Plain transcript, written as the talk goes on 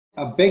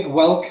A big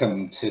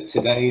welcome to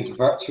today's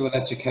Virtual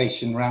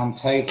Education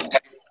Roundtable.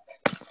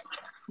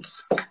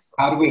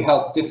 How do we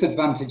help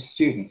disadvantaged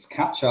students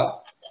catch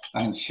up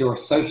and ensure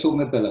social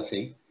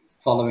mobility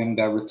following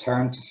their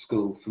return to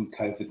school from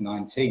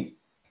COVID-19?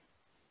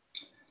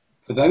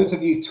 For those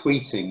of you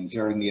tweeting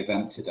during the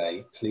event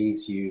today,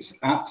 please use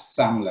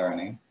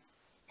 @SamLearning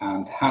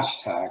and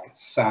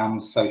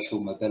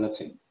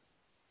 #SamSocialMobility.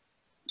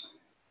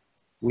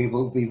 We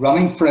will be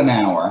running for an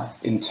hour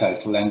in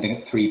total, ending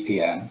at 3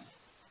 p.m.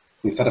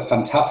 We've had a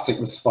fantastic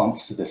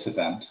response to this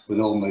event, with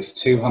almost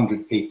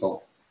 200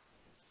 people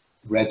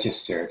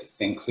registered,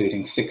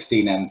 including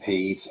 16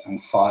 MPs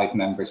and 5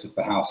 members of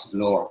the House of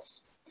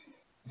Lords.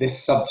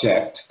 This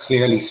subject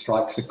clearly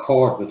strikes a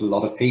chord with a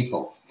lot of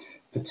people,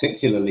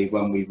 particularly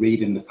when we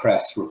read in the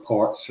press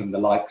reports from the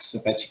likes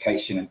of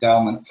Education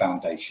Endowment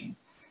Foundation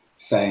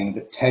saying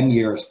that 10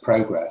 years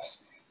progress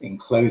in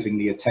closing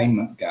the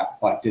attainment gap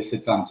by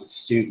disadvantaged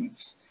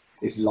students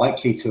is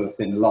likely to have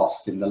been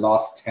lost in the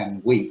last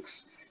 10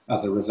 weeks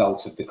as a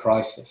result of the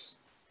crisis.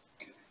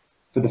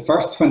 For the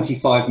first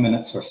 25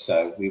 minutes or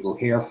so, we will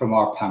hear from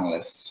our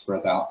panelists for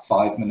about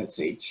 5 minutes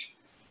each.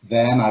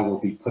 Then I will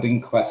be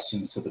putting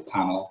questions to the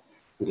panel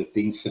that have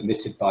been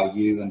submitted by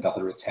you and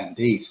other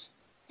attendees.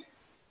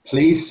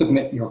 Please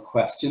submit your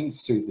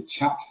questions through the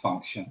chat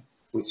function,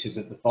 which is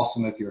at the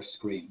bottom of your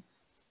screen.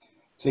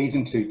 Please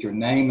include your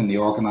name and the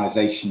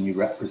organisation you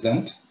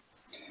represent.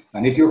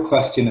 And if your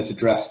question is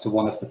addressed to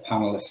one of the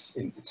panelists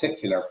in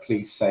particular,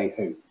 please say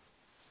who.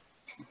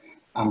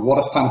 And what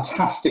a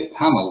fantastic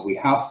panel we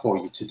have for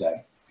you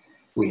today.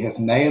 We have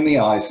Naomi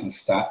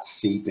Eisenstadt,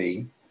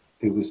 CB,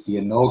 who was the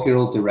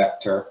inaugural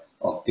director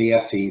of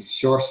DFE's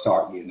Sure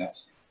Start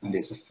unit and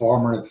is a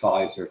former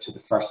advisor to the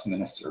First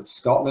Minister of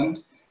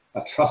Scotland,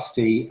 a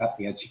trustee at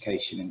the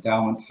Education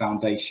Endowment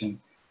Foundation,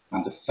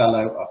 and a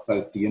fellow of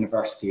both the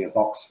University of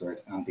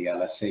Oxford and the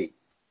LSE.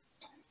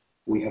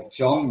 We have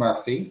John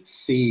Murphy,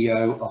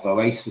 CEO of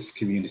Oasis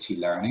Community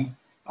Learning,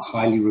 a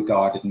highly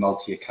regarded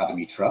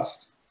multi-academy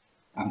trust.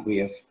 And we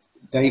have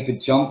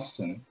David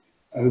Johnston,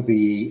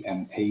 OBE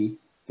MP,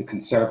 the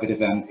Conservative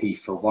MP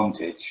for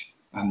Wantage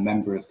and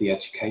member of the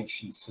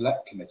Education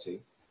Select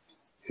Committee,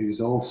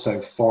 who's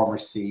also former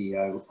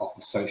CEO of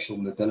the Social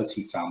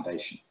Mobility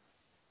Foundation.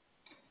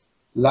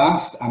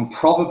 Last and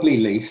probably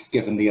least,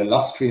 given the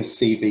illustrious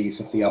CVs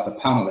of the other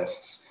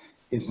panelists,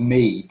 is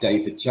me,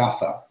 David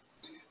Jaffa.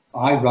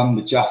 I run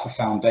the Jaffa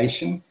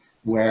Foundation,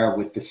 where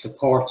with the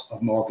support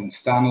of Morgan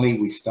Stanley,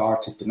 we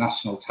started the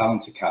National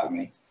Talent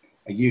Academy,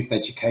 a youth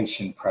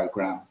education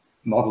programme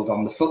modelled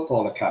on the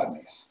football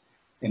academies,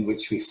 in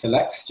which we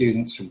select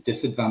students from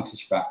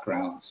disadvantaged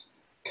backgrounds,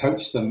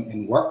 coach them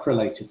in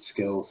work-related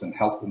skills and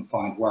help them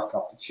find work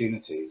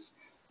opportunities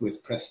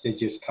with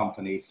prestigious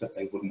companies that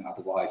they wouldn't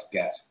otherwise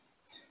get.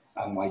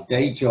 And my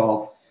day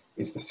job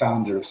is the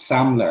founder of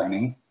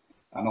SamLearning,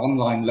 an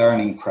online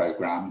learning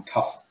programme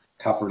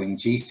covering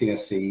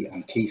GCSE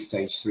and Key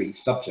Stage 3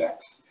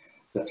 subjects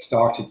that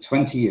started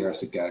 20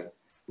 years ago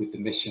with the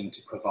mission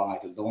to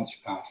provide a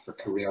launchpad for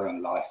career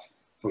and life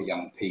for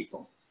young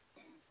people.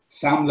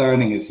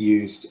 SamLearning is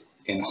used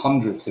in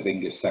hundreds of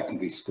English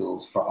secondary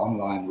schools for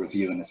online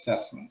review and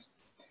assessment.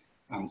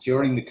 And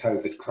during the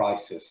COVID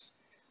crisis,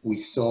 we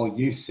saw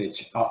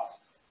usage up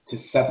to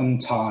 7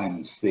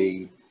 times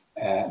the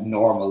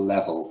normal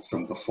level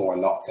from before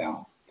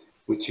lockdown,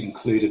 which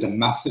included a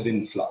massive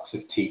influx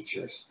of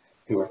teachers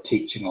who are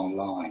teaching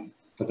online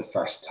for the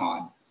first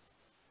time.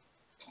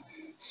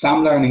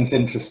 SamLearning's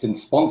interest in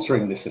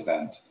sponsoring this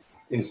event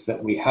is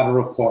that we had a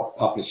report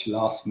published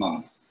last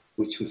month,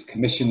 which was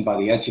commissioned by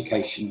the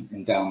Education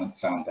Endowment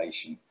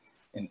Foundation,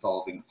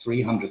 involving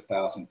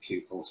 300,000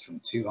 pupils from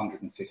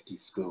 250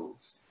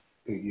 schools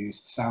who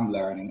used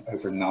SamLearning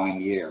over 9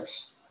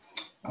 years.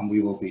 And we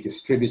will be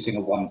distributing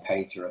a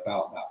one-pager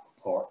about that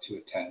report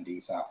to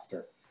attendees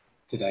after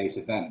today's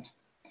event.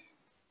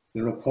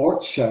 The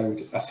report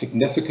showed a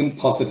significant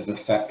positive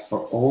effect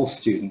for all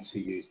students who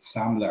used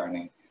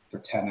SamLearning for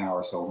 10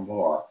 hours or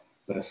more,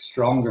 but a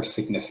stronger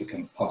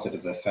significant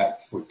positive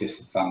effect for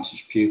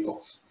disadvantaged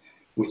pupils,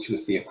 which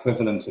was the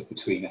equivalent of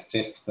between a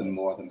fifth and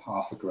more than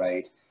half a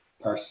grade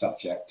per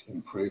subject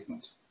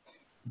improvement.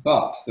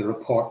 But the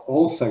report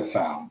also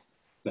found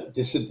that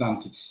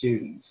disadvantaged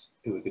students,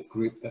 who are the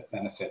group that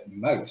benefit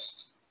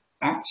most,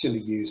 actually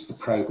used the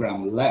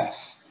programme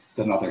less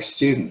than other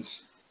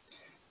students,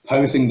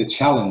 posing the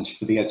challenge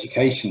for the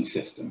education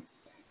system.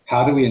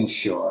 How do we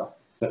ensure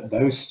that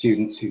those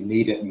students who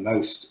need it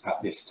most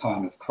at this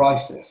time of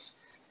crisis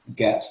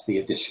get the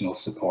additional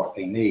support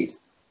they need?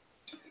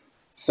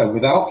 So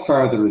without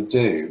further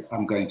ado,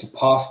 I'm going to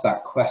pass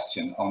that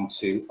question on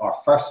to our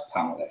first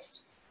panelist,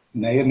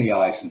 Naomi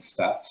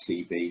Eisenstadt,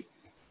 CB,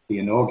 the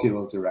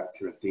inaugural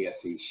director of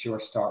DFE's Sure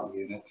Start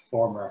unit,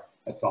 former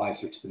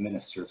advisor to the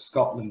Minister of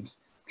Scotland,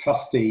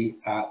 trustee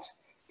at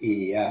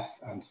EEF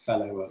and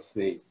fellow of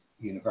the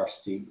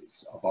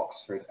Universities of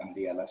Oxford and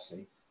the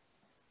LSE.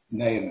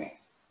 Naomi.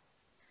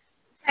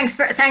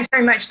 Thanks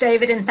very much,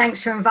 David, and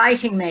thanks for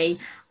inviting me.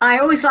 I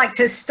always like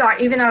to start,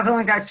 even though I've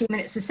only got a few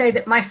minutes, to say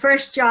that my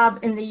first job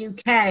in the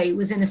UK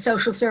was in a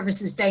social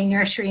services day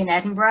nursery in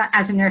Edinburgh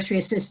as a nursery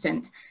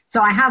assistant.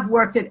 So I have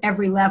worked at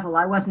every level.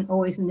 I wasn't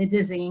always in the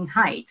dizzying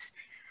heights,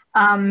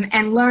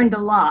 and learned a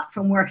lot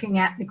from working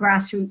at the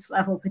grassroots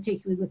level,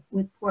 particularly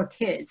with poor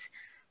kids.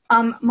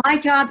 My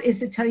job is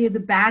to tell you the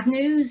bad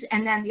news,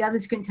 and then the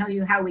others can tell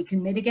you how we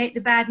can mitigate the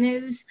bad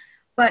news.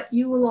 But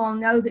you will all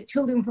know that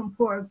children from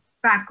poor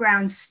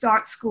backgrounds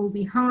start school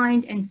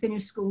behind and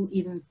finish school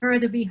even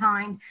further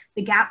behind.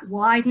 The gap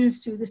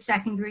widens through the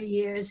secondary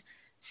years.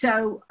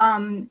 So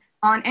on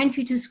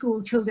entry to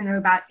school, children are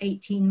about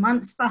 18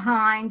 months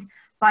behind.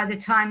 By the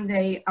time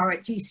they are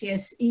at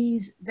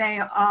GCSEs, they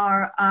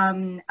are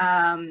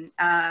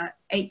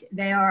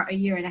a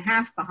year and a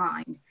half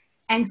behind.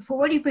 And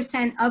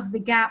 40% of the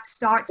gap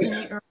starts in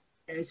the early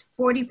years.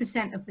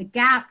 40% of the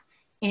gap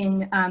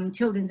in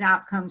children's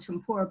outcomes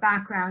from poor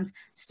backgrounds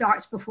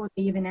starts before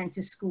they even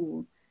enter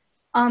school.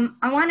 I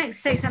want to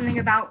say something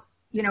about,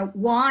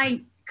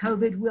 why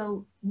COVID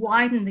will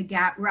widen the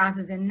gap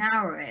rather than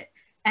narrow it.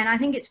 And I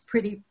think it's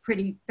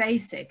pretty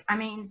basic. I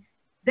mean,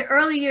 the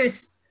early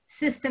years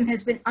system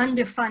has been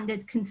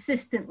underfunded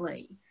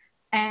consistently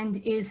and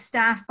is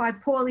staffed by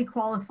poorly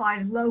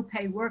qualified, low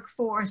pay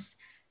workforce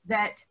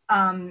that,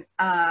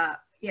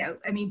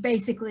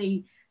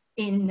 basically,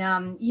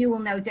 you will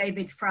know,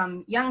 David,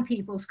 from young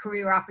people's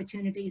career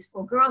opportunities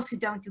for girls who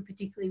don't do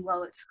particularly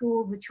well at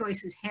school, the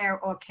choice is hair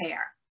or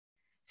care.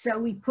 So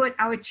we put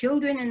our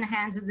children in the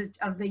hands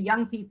of the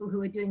young people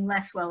who are doing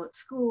less well at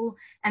school,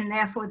 and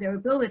therefore their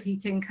ability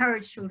to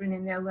encourage children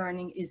in their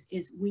learning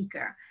is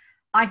weaker.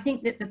 I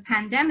think that the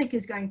pandemic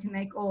is going to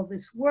make all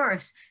this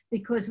worse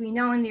because we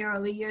know in the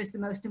early years the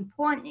most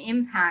important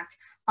impact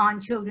on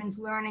children's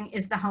learning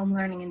is the home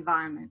learning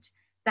environment.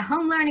 The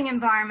home learning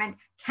environment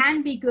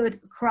can be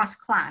good across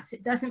class.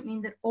 It doesn't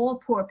mean that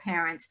all poor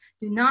parents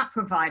do not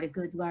provide a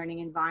good learning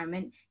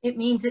environment. It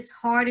means it's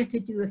harder to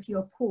do if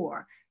you're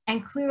poor.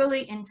 And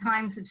clearly in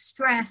times of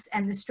stress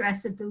and the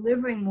stress of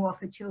delivering more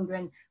for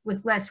children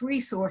with less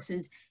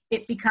resources,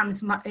 it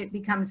becomes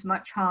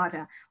much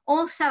harder.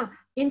 Also,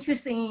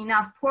 interestingly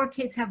enough, poor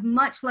kids have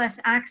much less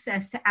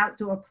access to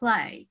outdoor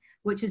play,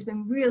 which has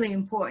been really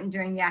important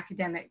during the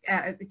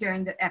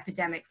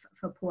epidemic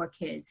for poor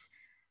kids.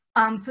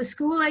 For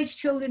school-age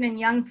children and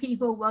young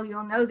people, well,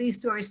 you'll know these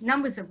stories,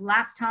 numbers of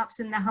laptops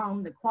in the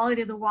home, the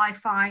quality of the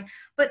Wi-Fi,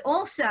 but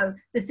also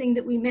the thing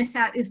that we miss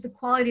out is the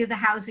quality of the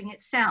housing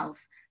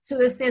itself. So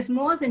if there's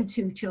more than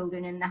 2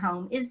 children in the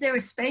home, is there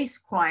a space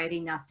quiet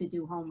enough to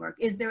do homework?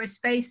 Is there a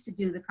space to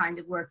do the kind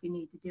of work you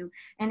need to do?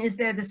 And is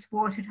there the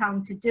support at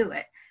home to do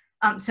it?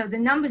 So the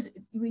numbers,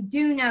 we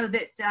do know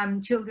that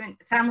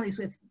families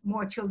with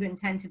more children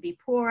tend to be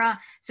poorer.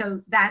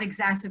 So that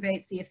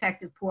exacerbates the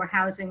effect of poor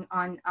housing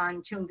on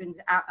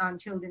children's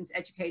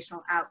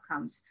educational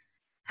outcomes.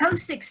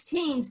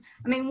 Post-16s,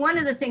 I mean, one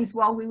of the things,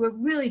 while we were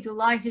really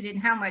delighted in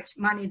how much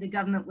money the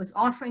government was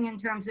offering in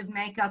terms of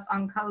makeup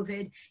on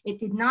COVID, it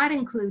did not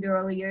include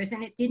early years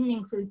and it didn't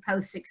include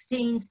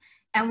post-16s.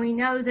 And we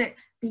know that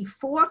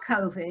before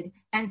COVID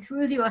and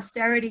through the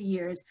austerity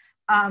years,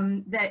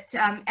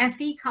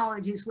 FE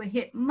colleges were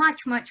hit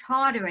much, much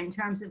harder in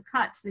terms of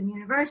cuts than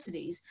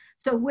universities.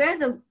 So where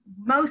the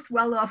most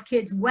well-off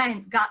kids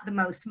went, got the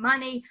most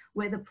money.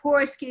 Where the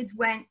poorest kids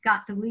went,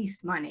 got the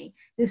least money.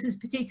 This is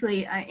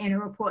particularly in a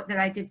report that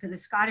I did for the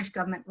Scottish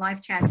government,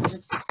 life chances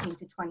of 16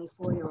 to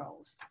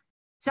 24-year-olds.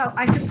 So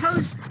I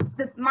suppose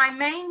that my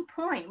main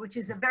point, which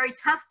is a very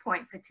tough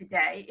point for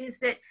today, is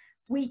that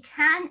we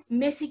can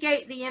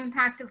mitigate the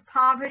impact of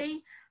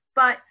poverty,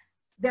 but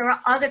there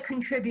are other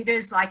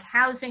contributors like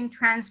housing,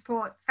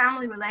 transport,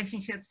 family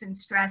relationships, and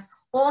stress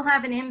all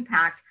have an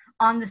impact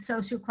on the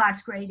social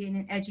class gradient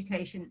and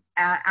education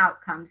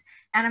outcomes.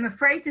 And I'm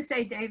afraid to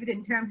say, David,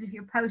 in terms of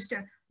your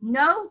poster,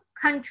 no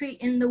country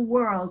in the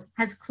world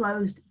has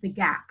closed the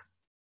gap.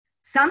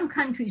 Some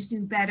countries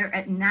do better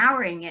at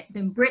narrowing it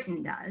than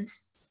Britain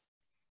does.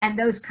 And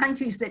those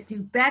countries that do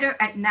better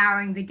at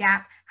narrowing the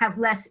gap have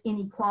less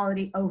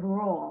inequality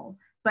overall.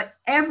 But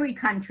every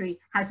country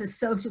has a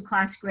social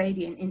class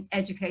gradient in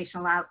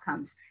educational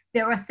outcomes.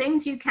 There are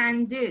things you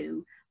can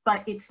do,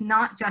 but it's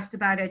not just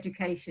about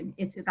education.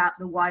 It's about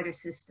the wider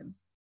system.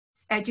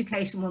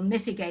 Education will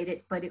mitigate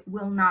it, but it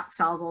will not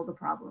solve all the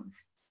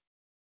problems.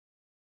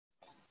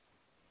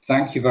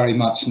 Thank you very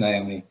much,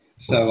 Naomi.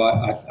 So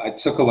I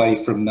took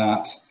away from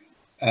that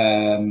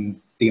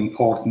the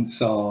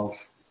importance of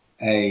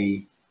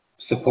a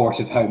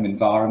supportive home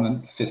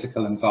environment,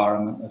 physical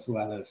environment, as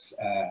well as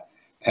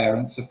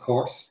parents, of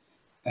course,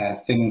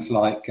 things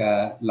like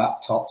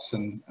laptops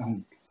and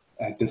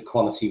good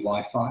quality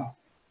Wi-Fi,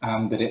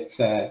 and that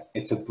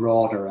it's a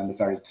broader and a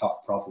very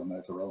tough problem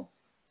overall.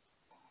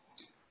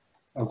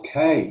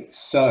 Okay,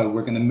 so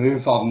we're going to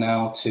move on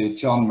now to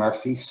John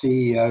Murphy,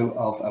 CEO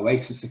of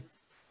Oasis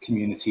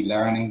Community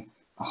Learning,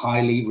 a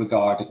highly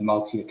regarded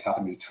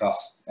multi-academy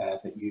trust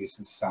that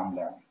uses SAM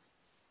learning.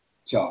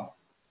 John.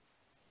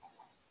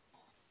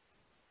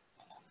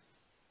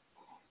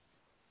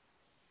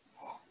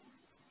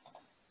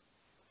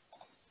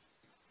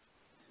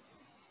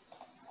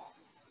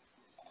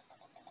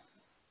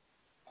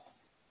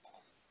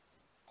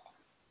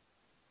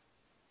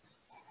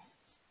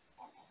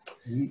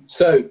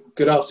 So,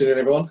 good afternoon,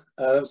 everyone.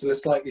 That was a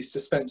slightly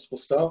suspenseful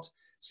start.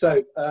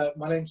 So,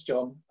 my name's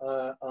John.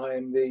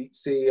 I'm the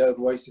CEO of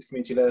Oasis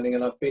Community Learning,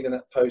 and I've been in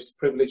that post,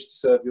 privileged to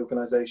serve the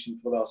organisation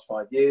for the last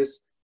 5 years.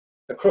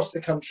 Across the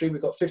country,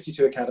 we've got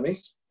 52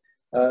 academies.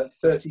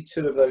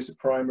 32 of those are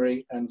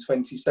primary and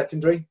 20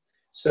 secondary.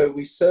 So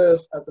we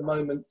serve at the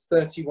moment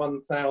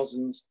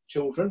 31,000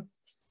 children,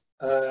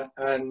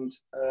 and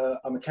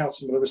I'm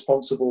accountable and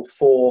responsible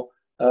for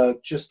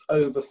just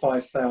over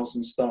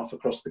 5,000 staff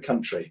across the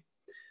country.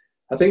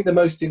 I think the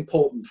most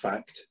important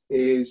fact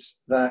is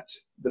that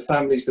the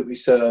families that we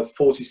serve,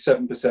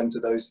 47%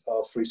 of those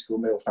are free school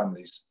meal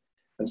families.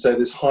 And so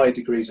there's high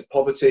degrees of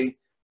poverty,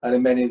 and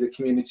in many of the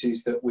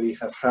communities that we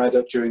have had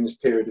up during this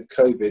period of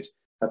COVID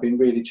have been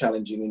really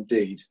challenging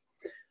indeed.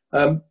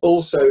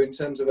 Also, in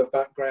terms of a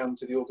background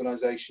to the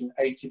organisation,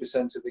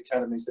 80% of the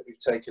academies that we've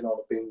taken on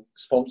have been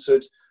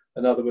sponsored.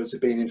 In other words, have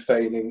been in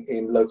failing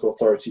in local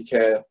authority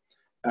care.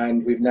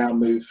 And we've now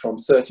moved from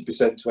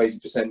 30% to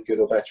 80% good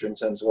or better in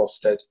terms of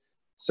Ofsted.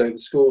 So the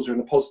schools are in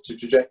a positive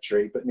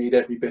trajectory, but need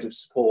every bit of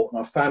support. And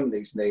our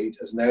families need,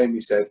 as Naomi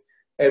said,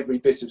 every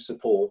bit of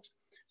support.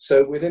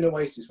 So within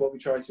Oasis, what we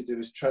try to do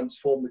is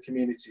transform the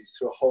communities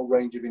through a whole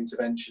range of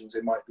interventions.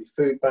 It might be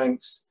food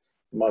banks,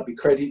 it might be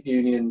credit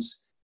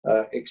unions,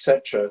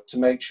 etc., to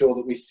make sure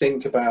that we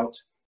think about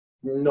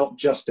not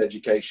just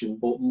education,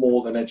 but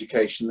more than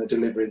education, the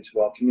delivery into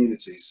our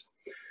communities.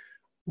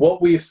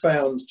 What we've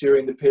found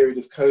during the period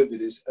of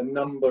COVID is a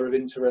number of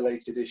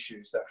interrelated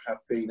issues that have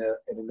been an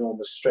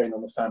enormous strain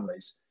on the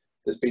families.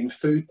 There's been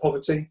food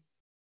poverty.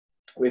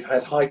 We've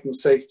had heightened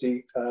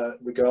safety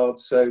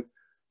regards. So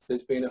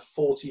there's been a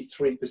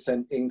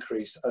 43%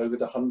 increase over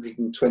the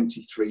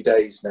 123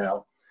 days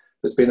now.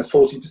 There's been a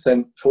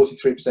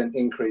 43%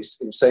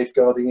 increase in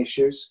safeguarding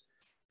issues.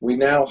 We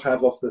now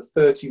have, of the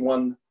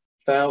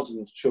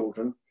 31,000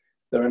 children,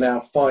 there are now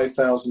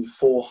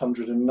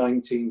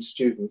 5,419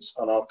 students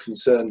on our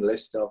concern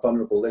list, our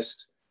vulnerable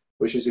list,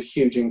 which is a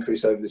huge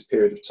increase over this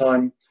period of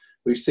time.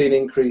 We've seen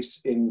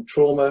increase in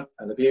trauma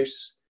and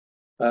abuse.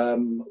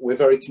 We're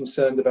very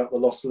concerned about the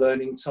lost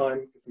learning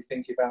time. If we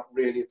think about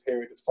really a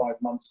period of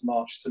 5 months,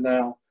 March to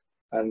now,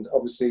 and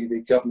obviously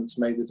the government's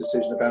made the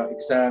decision about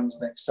exams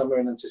next summer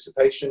in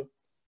anticipation.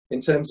 In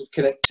terms of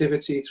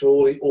connectivity, through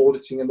all the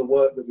auditing and the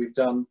work that we've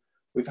done,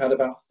 we've had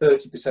about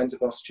 30%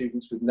 of our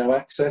students with no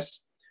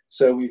access.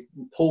 So we've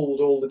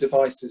pulled all the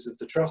devices of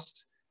the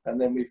trust, and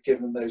then we've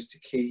given those to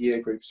key year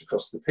groups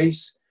across the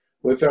piece.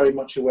 We're very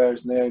much aware,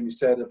 as Naomi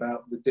said,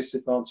 about the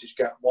disadvantage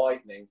gap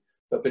widening,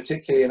 but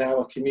particularly in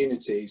our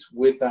communities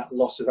with that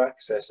loss of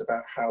access,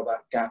 about how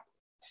that gap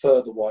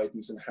further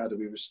widens and how do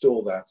we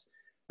restore that.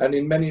 And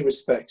in many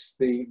respects,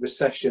 the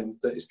recession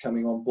that is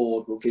coming on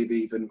board will give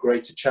even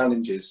greater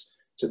challenges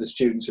to the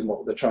students in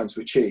what they're trying to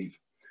achieve.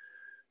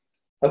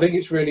 I think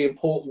it's really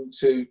important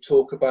to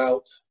talk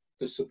about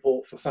the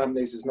support for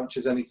families as much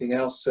as anything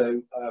else.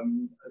 So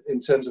in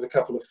terms of a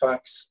couple of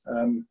facts,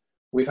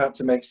 we've had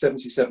to make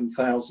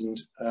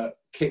 77,000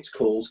 kit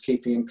calls,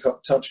 keeping in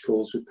touch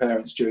calls with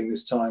parents during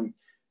this time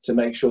to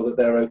make sure that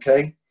they're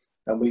okay.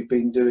 And we've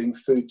been doing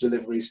food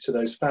deliveries to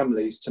those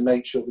families to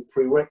make sure the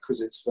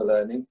prerequisites for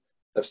learning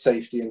of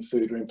safety and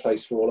food are in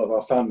place for all of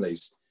our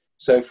families.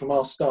 So from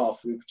our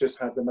staff, we've just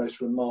had the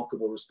most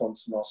remarkable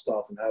response from our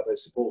staff and how they've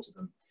supported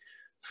them.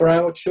 For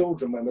our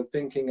children, when we're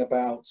thinking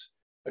about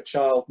a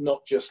child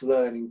not just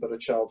learning, but a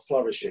child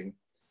flourishing,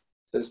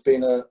 there's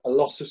been a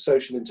loss of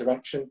social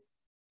interaction.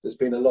 There's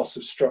been a loss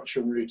of structure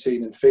and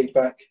routine and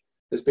feedback.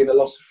 There's been a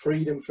loss of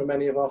freedom for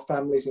many of our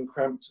families in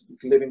cramped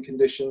living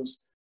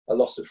conditions, a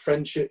loss of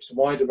friendships,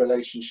 wider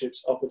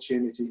relationships,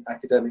 opportunity,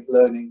 academic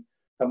learning,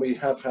 and we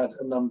have had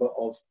a number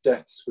of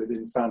deaths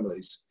within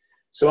families.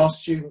 So our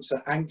students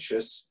are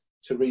anxious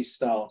to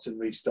restart and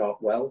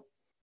restart well.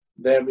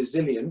 They're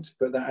resilient,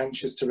 but they're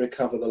anxious to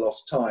recover the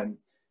lost time,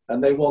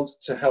 and they want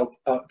to help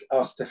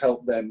us to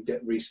help them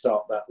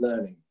restart that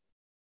learning.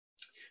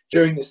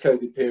 During this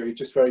COVID period,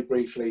 just very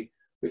briefly,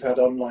 we've had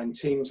online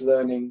Teams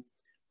learning.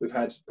 We've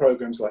had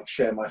programs like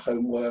Share My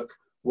Homework,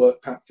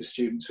 Work Pack for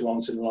students who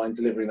aren't in line,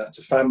 delivering that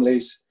to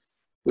families.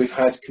 We've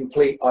had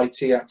complete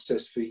IT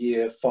access for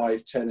year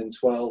 5, 10 and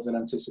 12 in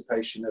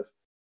anticipation of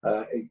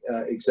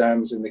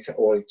exams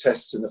or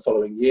tests in the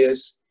following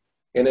years.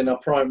 And in our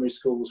primary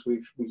schools,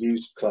 we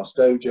used Class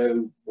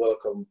Dojo,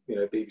 work on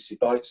BBC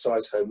Bite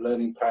Size, home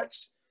learning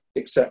packs,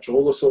 etc.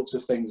 All the sorts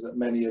of things that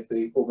many of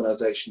the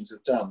organisations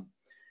have done.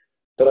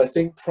 But I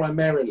think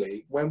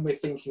primarily, when we're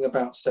thinking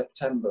about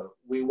September,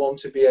 we want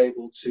to be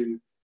able to,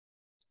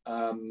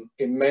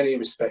 in many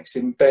respects,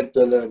 embed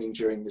the learning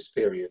during this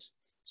period.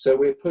 So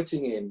we're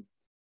putting in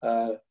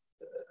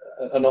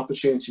an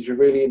opportunity to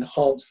really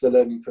enhance the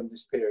learning from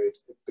this period,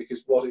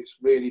 because what it's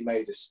really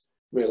made us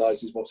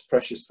realise is what's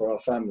precious for our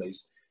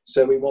families.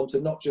 So we want to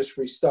not just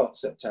restart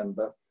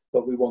September,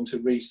 but we want to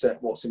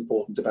reset what's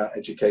important about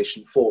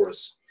education for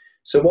us.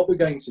 So what we're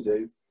going to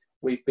do,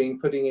 we've been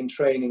putting in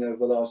training over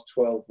the last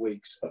 12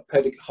 weeks of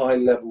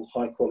high-level,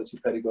 high-quality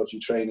pedagogy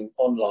training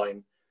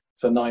online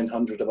for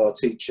 900 of our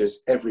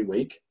teachers every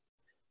week.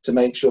 to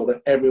make sure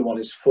that everyone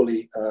is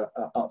fully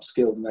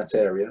upskilled in that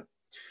area.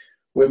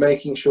 We're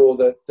making sure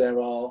that there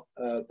are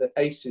the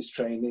ACEs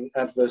training,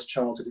 adverse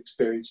childhood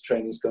experience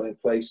training, has gone in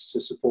place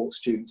to support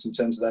students in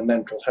terms of their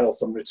mental health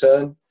on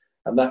return,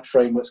 and that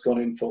framework's gone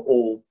in for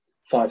all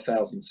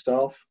 5,000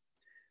 staff.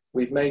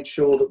 We've made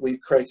sure that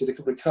we've created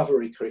a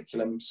recovery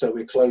curriculum, so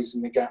we're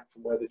closing the gap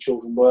from where the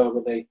children were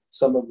when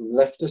some of them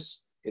left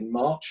us in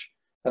March,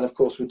 and of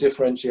course we're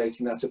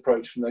differentiating that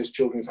approach from those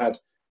children who've had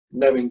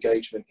no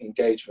engagement,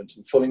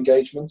 and full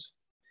engagement.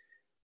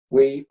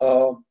 We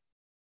are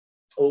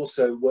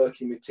also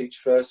working with Teach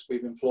First.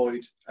 We've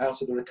employed,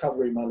 out of the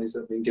recovery monies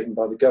that have been given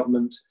by the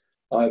government,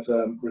 I've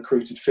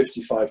recruited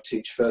 55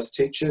 Teach First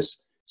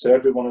teachers. So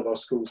every one of our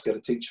schools get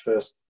a Teach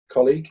First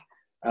colleague,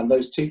 and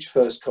those Teach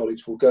First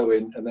colleagues will go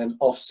in and then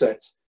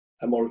offset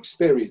a more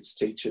experienced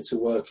teacher to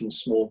work in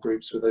small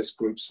groups with those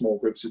small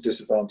groups of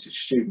disadvantaged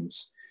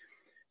students.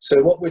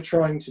 So what we're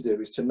trying to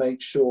do is to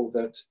make sure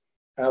that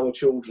our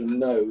children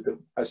know that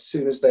as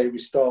soon as they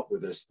restart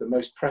with us, the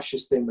most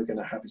precious thing we're going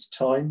to have is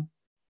time.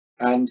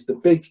 And the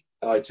big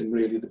item,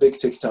 really, the big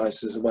ticket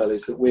item as well,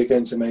 is that we're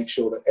going to make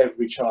sure that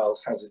every child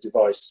has a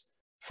device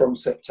from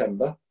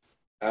September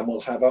and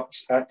will have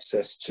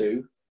access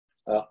to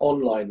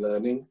online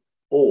learning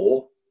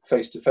or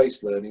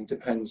face-to-face learning,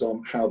 depends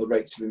on how the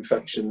rates of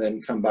infection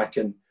then come back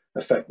and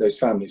affect those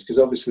families. Because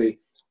obviously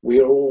we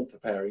are all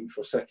preparing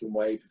for a second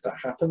wave if that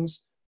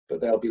happens, but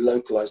there'll be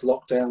localised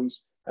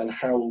lockdowns. And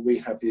how will we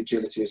have the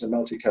agility as a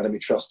multi-academy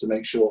trust to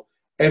make sure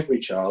every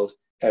child,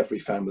 every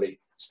family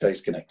stays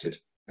connected?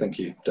 Thank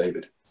you,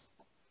 David.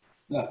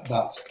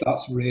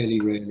 That's really,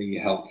 really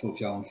helpful,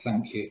 John.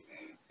 Thank you.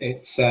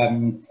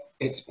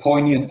 It's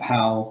poignant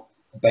how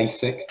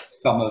basic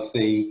some of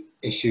the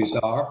issues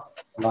are,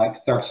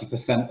 like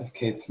 30% of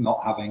kids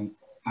not having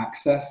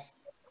access,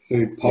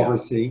 food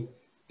poverty,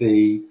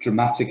 the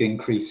dramatic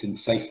increase in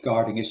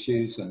safeguarding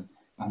issues and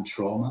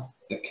trauma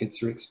that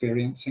kids are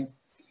experiencing.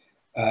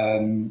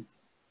 And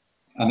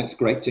it's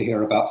great to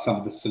hear about some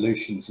of the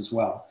solutions as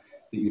well,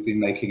 that you've been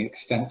making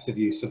extensive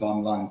use of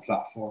online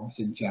platforms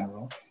in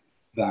general,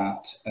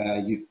 that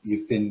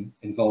you've been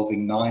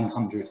involving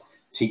 900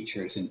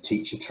 teachers in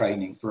teacher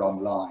training for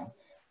online,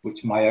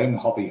 which my own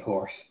hobby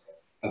horse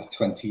of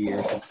 20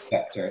 years in the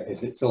sector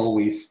is it's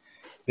always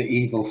the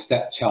evil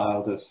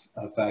stepchild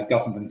of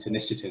government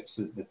initiatives.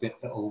 The bit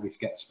that always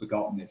gets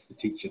forgotten is the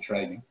teacher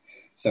training.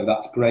 So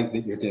that's great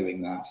that you're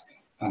doing that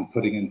and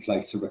putting in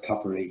place a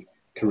recovery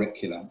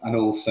curriculum, and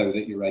also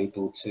that you're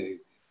able to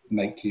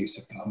make use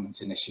of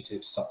government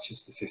initiatives such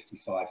as the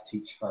 55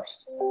 Teach First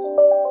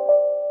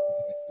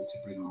to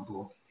bring on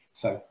board.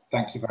 So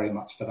thank you very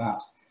much for that.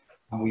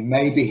 And we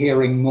may be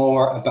hearing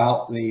more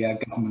about the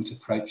government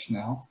approach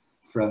now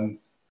from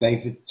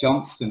David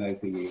Johnston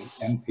OBE,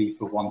 MP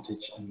for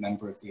Wantage and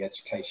member of the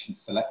Education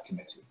Select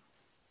Committee.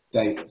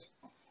 David.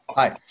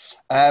 Hi.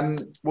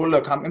 Well,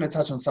 look, I'm going to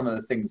touch on some of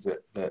the things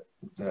that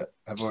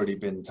have already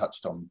been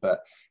touched on, but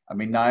I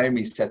mean,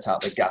 Naomi set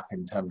out the gap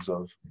in terms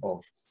of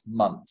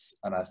months,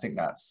 and I think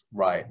that's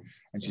right.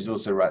 And she's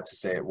also right to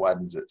say it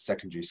widens at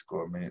secondary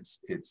school. I mean,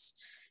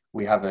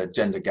 we have a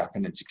gender gap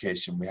in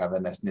education, we have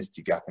an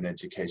ethnicity gap in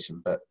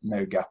education, but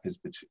no gap is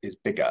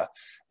bigger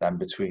than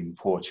between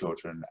poor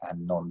children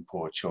and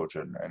non-poor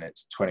children, and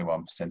it's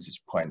 21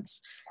 percentage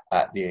points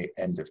at the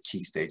end of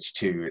Key Stage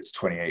 2, it's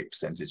 28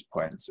 percentage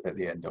points at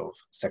the end of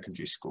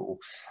secondary school.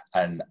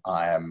 And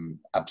I am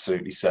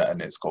absolutely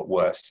certain it's got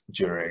worse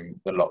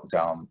during the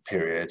lockdown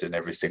period, and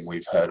everything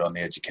we've heard on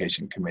the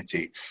Education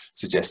Committee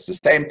suggests the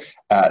same.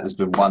 There's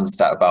been one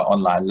stat about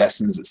online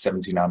lessons, that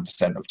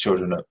 79% of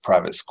children at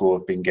private school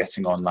have been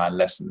getting online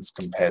lessons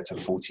compared to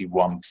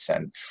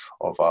 41%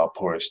 of our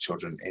poorest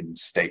children in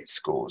state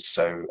schools.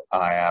 So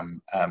I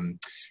am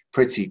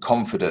pretty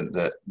confident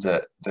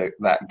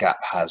that gap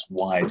has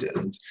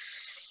widened.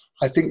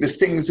 I think the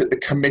things that the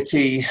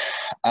committee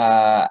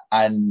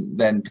and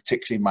then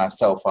particularly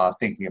myself are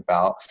thinking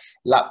about,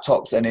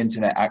 laptops and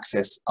internet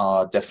access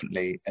are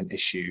definitely an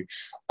issue,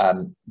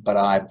 but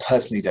I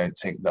personally don't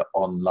think that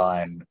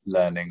online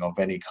learning of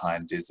any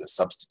kind is a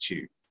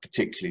substitute,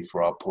 particularly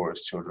for our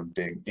poorest children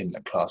being in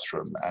the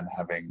classroom and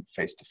having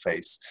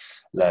face-to-face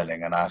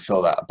learning. And I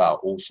feel that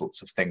about all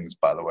sorts of things,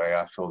 by the way.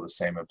 I feel the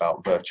same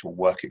about virtual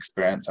work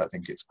experience. I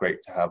think it's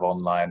great to have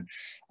online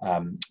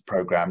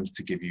programs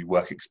to give you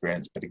work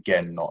experience, but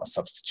again, not a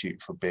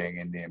substitute for being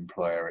in the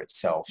employer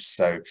itself.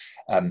 So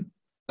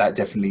that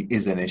definitely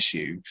is an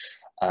issue.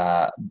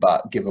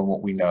 But given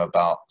what we know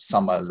about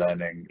summer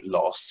learning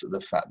loss,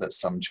 the fact that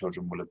some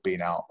children will have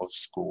been out of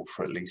school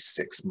for at least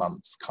 6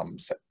 months come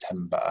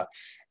September,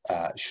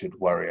 should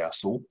worry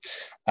us all.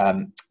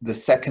 The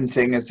second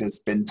thing, as has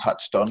been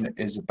touched on,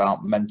 is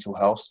about mental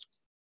health.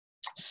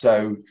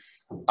 So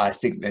I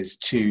think there's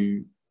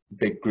two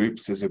big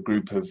groups. There's a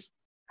group of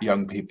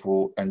young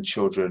people and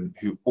children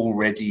who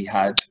already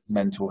had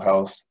mental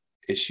health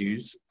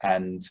issues,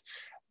 and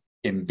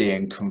in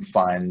being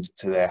confined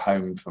to their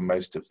home for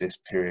most of this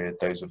period,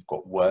 those have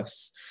got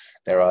worse.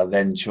 There are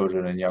then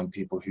children and young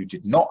people who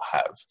did not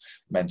have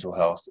mental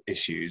health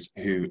issues,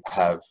 who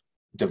have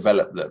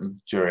develop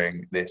them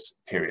during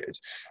this period.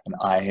 And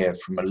I hear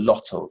from a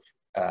lot of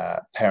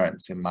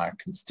parents in my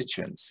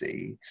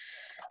constituency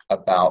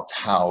about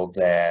how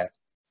their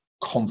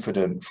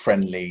confident,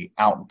 friendly,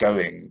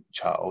 outgoing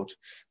child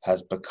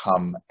has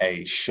become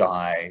a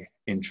shy,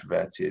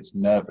 introverted,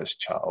 nervous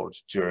child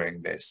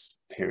during this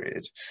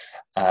period.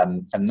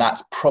 And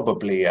that's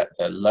probably at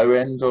the low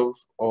end of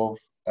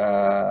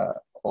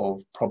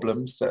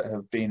problems that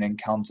have been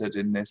encountered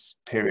in this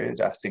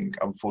period. I think,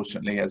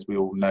 unfortunately, as we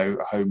all know,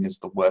 home is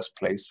the worst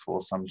place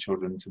for some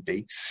children to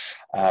be.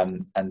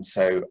 And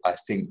so I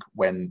think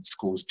when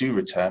schools do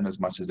return, as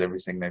much as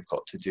everything they've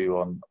got to do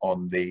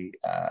on the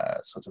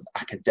sort of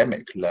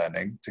academic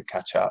learning to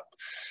catch up,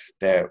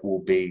 there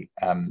will be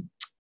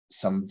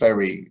some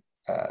very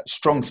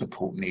strong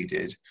support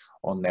needed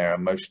on their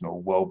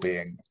emotional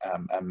well-being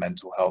and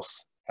mental health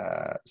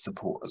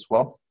support as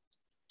well.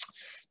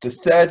 The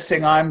third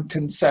thing I'm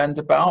concerned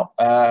about,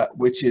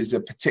 which is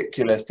a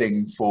particular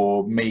thing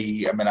for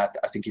me, I mean, I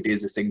think it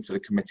is a thing for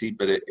the committee,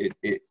 but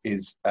it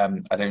is,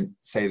 I don't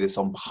say this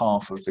on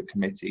behalf of the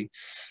committee,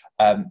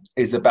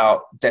 is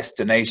about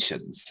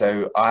destinations.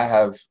 So I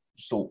have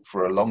thought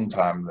for a long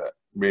time that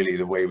really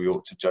the way we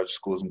ought to judge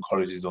schools and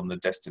colleges on the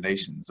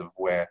destinations of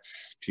where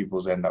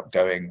pupils end up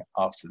going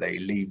after they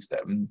leave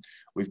them.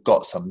 We've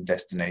got some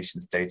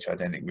destinations data. I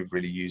don't think we've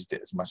really used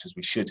it as much as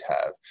we should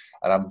have.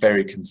 And I'm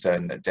very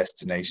concerned that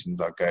destinations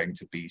are going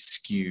to be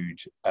skewed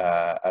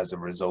as a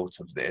result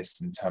of this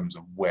in terms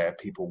of where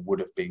people would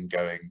have been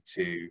going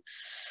to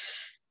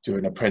do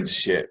an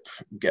apprenticeship,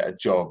 get a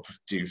job,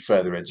 do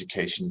further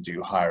education,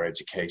 do higher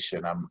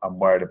education. I'm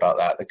worried about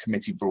that. The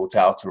committee brought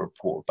out a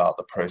report about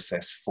the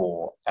process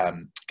for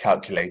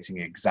calculating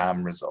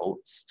exam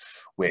results,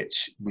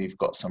 which we've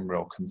got some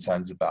real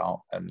concerns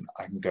about, and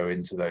I can go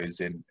into those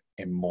in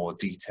more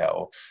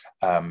detail.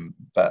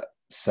 But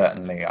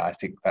certainly I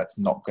think that's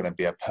not going to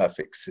be a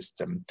perfect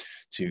system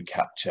to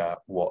capture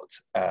what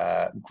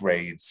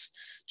grades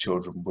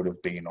children would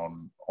have been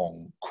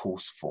on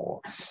course for.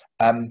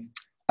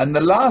 And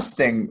the last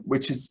thing,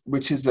 which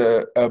is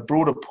a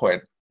broader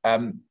point,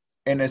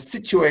 in a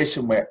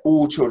situation where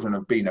all children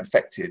have been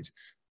affected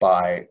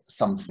by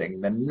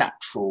something, the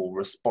natural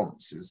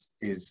response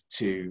is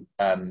to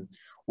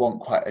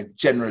want quite a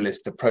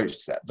generalist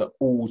approach to that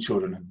all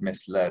children have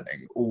missed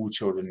learning, all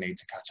children need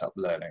to catch up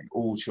learning,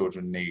 all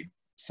children need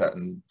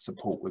certain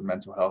support with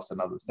mental health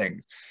and other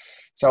things.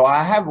 So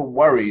I have a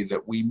worry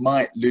that we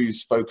might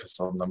lose focus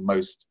on the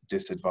most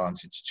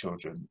disadvantaged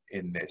children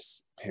in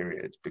this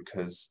period,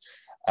 because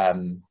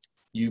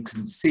you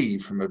can see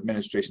from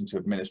administration to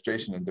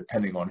administration, and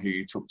depending on who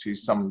you talk to,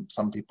 some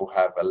people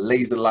have a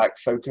laser-like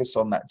focus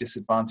on that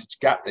disadvantage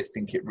gap. They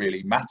think it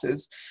really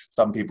matters.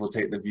 Some people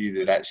take the view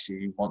that actually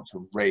you want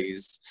to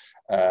raise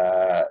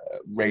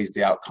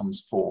the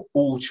outcomes for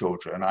all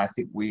children. I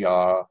think we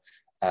are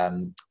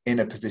in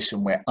a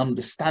position where,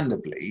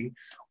 understandably,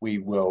 we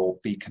will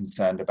be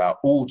concerned about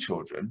all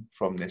children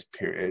from this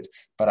period,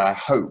 but I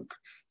hope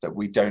that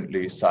we don't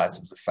lose sight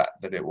of the fact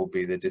that it will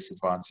be the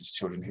disadvantaged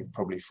children who've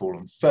probably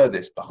fallen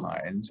furthest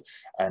behind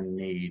and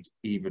need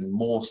even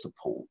more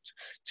support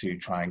to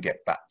try and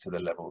get back to the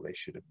level they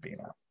should have been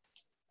at.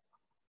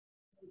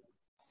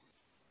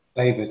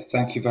 David,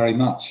 thank you very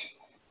much.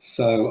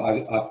 So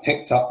I've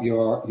picked up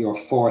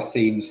your four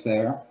themes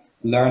there: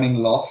 learning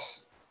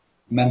loss,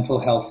 mental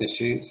health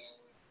issues,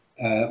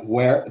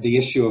 where the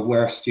issue of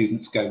where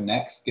students go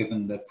next,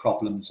 given the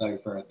problems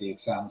over the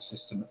exam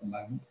system at the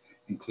moment,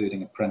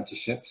 including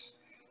apprenticeships,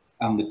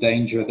 and the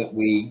danger that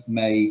we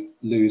may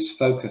lose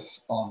focus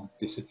on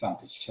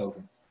disadvantaged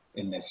children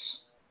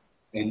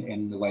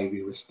in the way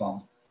we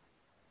respond.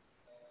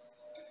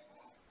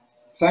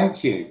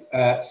 Thank you.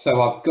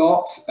 So I've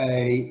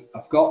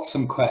got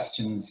some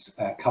questions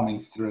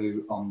coming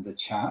through on the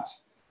chat.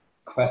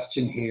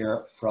 Question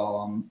here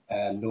from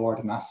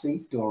Lord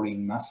Massey,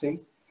 Doreen Massey.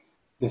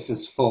 This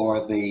is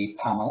for the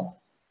panel.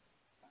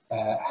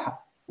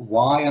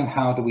 Why and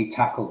how do we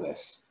tackle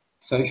this?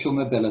 Social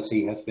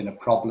mobility has been a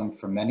problem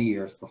for many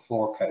years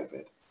before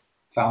COVID.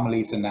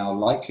 Families are now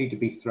likely to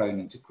be thrown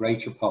into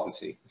greater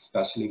poverty,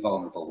 especially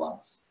vulnerable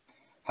ones.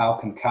 How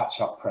can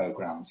catch-up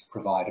programs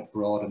provide a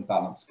broad and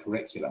balanced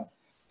curriculum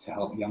to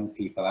help young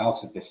people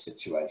out of this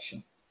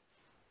situation?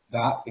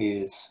 That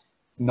is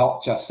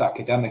not just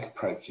academic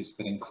approaches,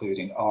 but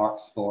including art,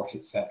 sport,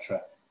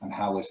 etc. And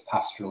how is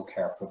pastoral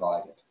care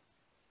provided?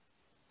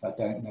 I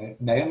don't know.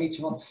 Naomi, do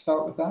you want to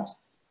start with that?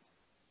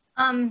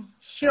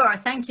 Sure,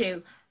 thank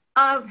you.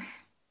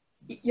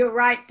 You're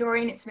right,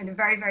 Doreen, it's been a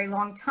very, very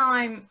long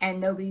time and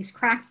nobody's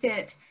cracked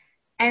it.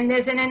 And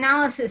there's an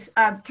analysis,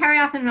 Carrie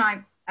Appin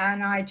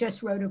and I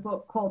just wrote a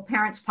book called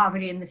Parents,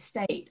 Poverty and the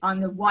State on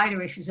the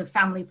wider issues of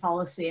family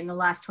policy in the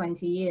last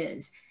 20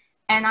 years.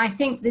 And I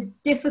think the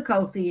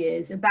difficulty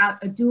is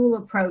about a dual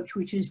approach,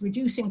 which is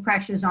reducing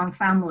pressures on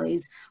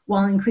families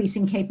while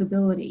increasing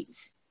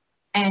capabilities.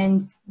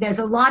 And there's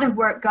a lot of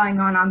work going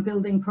on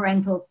building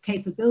parental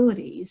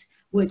capabilities,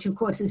 which of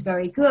course is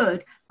very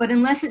good, but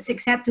unless it's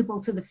acceptable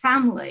to the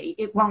family,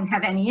 it won't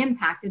have any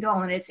impact at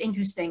all. And it's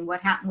interesting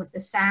what happened with the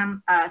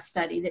SAM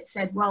study that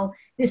said, well,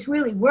 this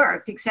really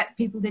worked, except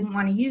people didn't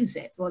want to use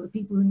it, or the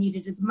people who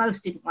needed it the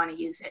most didn't want to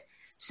use it.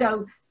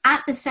 So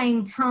at the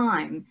same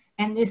time,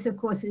 and this of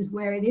course is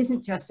where it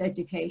isn't just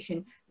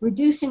education,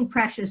 reducing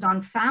pressures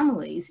on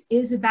families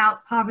is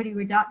about poverty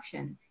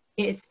reduction.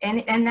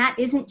 And that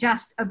isn't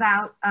just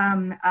about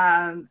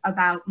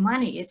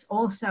money. It's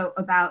also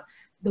about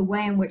the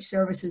way in which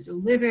services are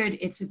delivered.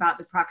 It's about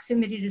the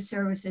proximity to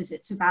services.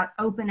 It's about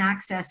open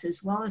access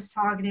as well as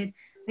targeted.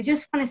 I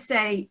just want to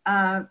say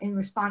in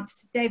response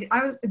to David,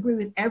 I agree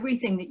with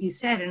everything that you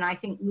said. And I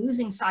think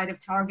losing sight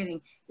of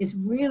targeting is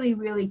really,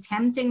 really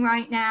tempting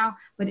right now,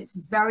 but it's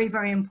very,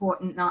 very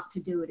important not to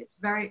do it.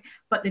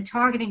 But the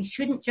targeting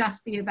shouldn't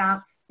just be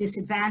about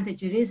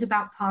disadvantage. It is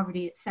about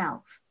poverty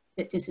itself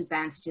that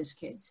disadvantages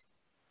kids.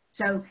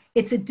 So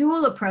it's a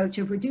dual approach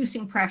of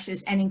reducing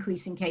pressures and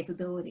increasing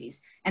capabilities.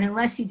 And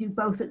unless you do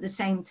both at the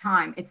same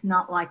time, it's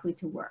not likely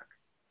to work.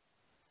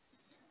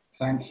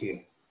 Thank you.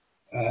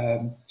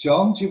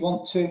 John, do you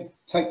want to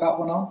take that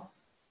one on?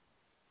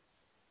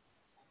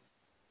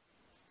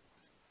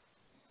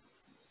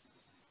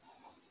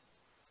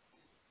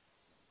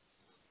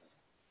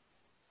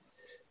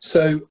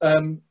 So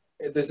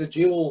there's a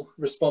dual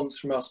response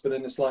from us, but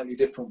in a slightly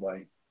different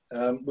way.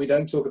 We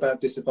don't talk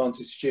about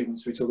disadvantaged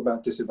students, we talk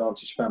about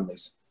disadvantaged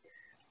families.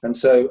 And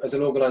so as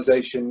an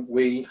organisation,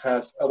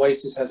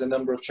 Oasis has a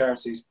number of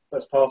charities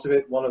as part of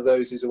it. One of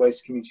those is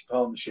Oasis Community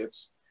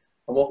Partnerships.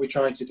 And what we're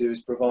trying to do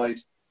is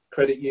provide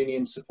credit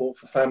union support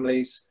for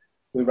families.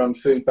 We run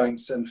food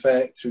banks and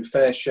through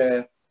Fair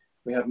Share.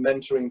 We have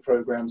mentoring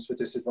programs for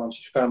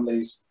disadvantaged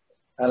families.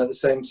 And at the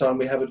same time,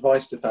 we have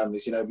advice to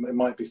families. You know, it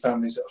might be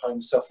families at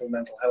home suffering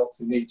mental health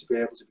who need to be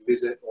able to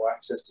visit or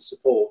access to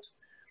support.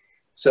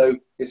 So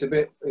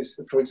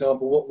for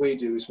example, what we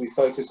do is we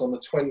focus on the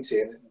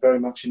 20, and very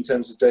much in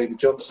terms of David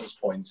Johnston's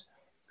point,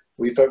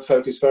 we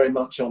focus very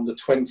much on the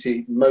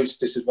 20 most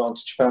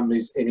disadvantaged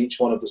families in each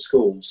one of the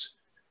schools,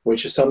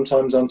 which are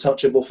sometimes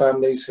untouchable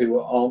families who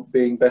aren't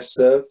being best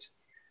served.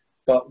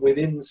 But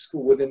within the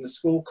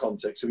school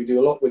context, so we do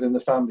a lot within the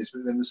families, but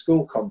within the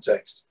school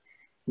context,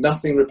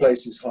 nothing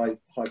replaces high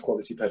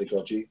quality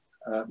pedagogy.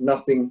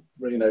 Nothing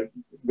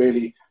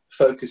really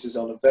focuses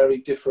on a very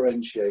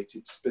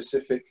differentiated,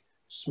 specific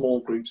small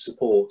group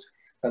support.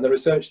 And the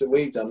research that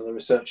we've done, and the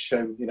research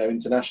shown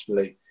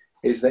internationally,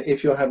 is that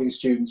if you're having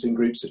students in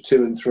groups of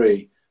 2 and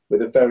 3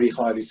 with a very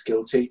highly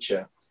skilled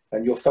teacher,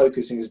 and you're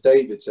focusing, as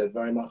David said,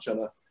 very much on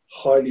a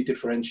highly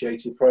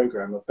differentiated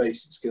program of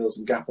basic skills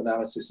and gap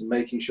analysis and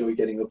making sure you're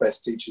getting the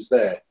best teachers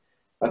there,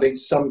 I think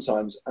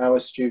sometimes our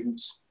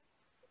students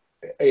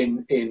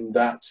in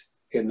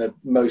the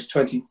most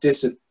 20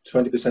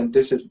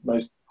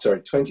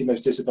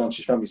 most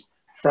disadvantaged families,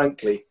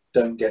 frankly,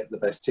 don't get the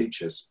best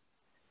teachers.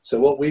 So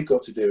what we've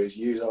got to do is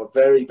use our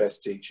very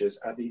best teachers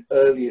at the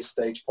earliest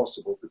stage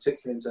possible,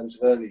 particularly in terms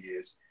of early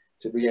years,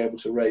 to be able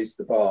to raise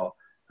the bar.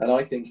 And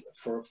I think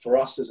for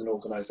us as an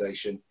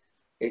organisation,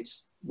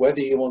 it's whether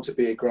you want to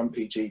be a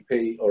grumpy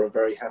GP or a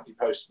very happy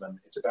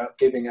postman, it's about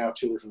giving our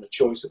children a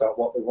choice about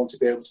what they want to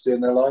be able to do in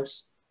their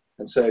lives.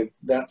 And so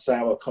that's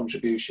our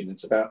contribution.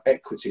 It's about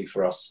equity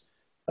for us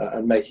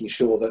and making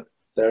sure that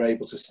they're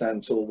able to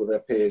stand tall with their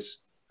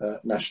peers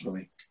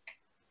nationally.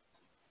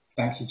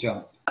 Thank you,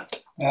 John.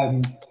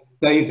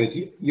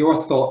 David,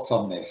 your thoughts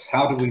on this?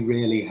 How do we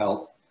really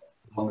help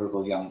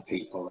vulnerable young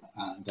people?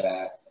 And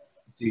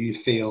do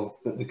you feel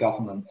that the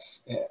government's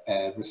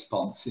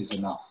response is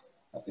enough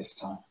at this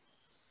time?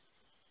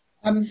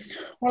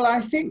 Well, I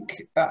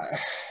think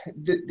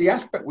the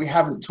aspect we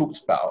haven't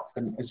talked about,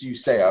 and as you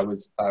say, I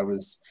was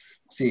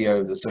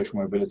CEO of the Social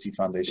Mobility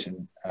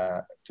Foundation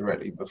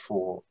directly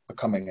before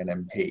becoming an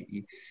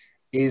MP,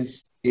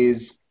 is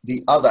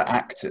the other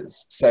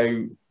actors.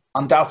 So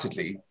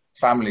undoubtedly,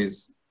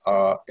 families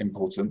are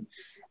important,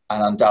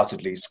 and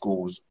undoubtedly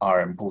schools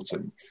are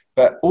important.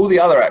 But all the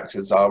other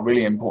actors are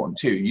really important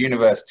too.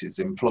 Universities,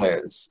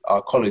 employers,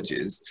 our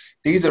colleges,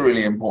 these are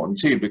really important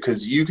too,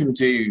 because you can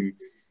do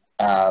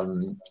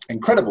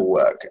incredible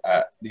work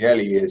at the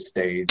early years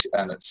stage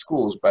and at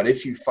schools, but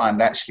if you find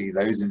actually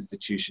those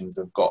institutions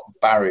have got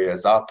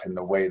barriers up in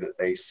the way that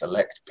they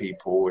select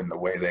people, in the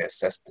way they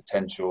assess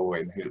potential,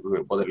 in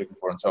what they're looking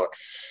for and so on,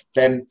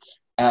 then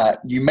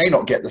you may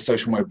not get the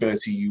social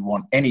mobility you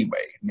want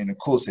anyway. I mean, of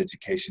course,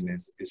 education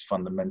is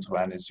fundamental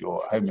and is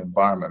your home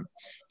environment.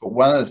 But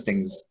one of the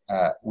things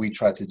we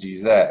try to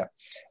do there,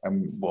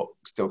 and what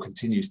still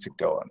continues to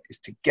go on, is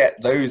to get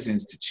those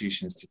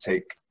institutions to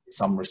take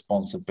some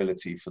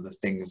responsibility for the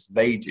things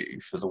they do,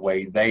 for the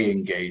way they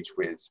engage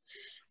with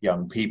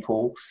young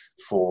people,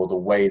 for the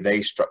way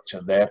they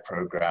structure their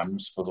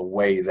programs, for the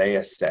way they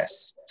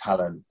assess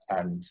talent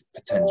and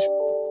potential.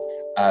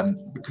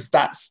 Because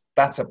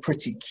that's a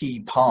pretty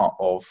key part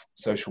of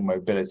social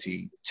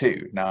mobility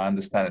too. Now, I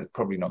understand it's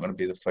probably not going to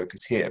be the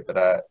focus here, but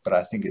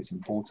I think it's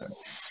important.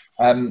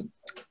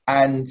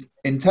 And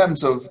in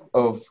terms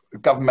of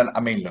government,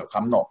 I mean, look,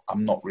 I'm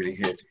not really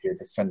here to be a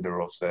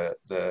defender of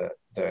the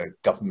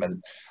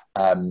government.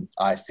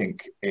 I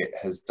think it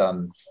has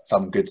done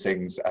some good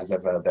things as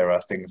ever. There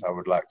are things I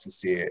would like to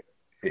see it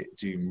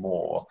do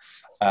more.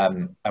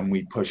 And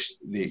we push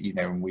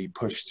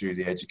through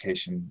the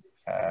education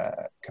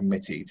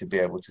committee to be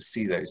able to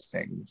see those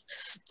things.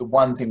 The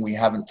one thing we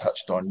haven't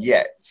touched on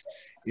yet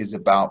is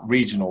about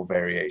regional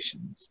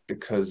variations,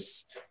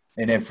 because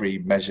in every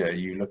measure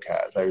you look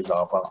at, those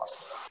are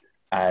vast,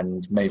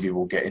 and maybe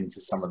we'll get into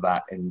some of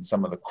that in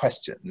some of the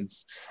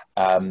questions.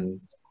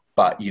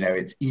 But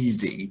it's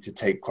easy to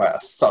take quite a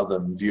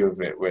southern view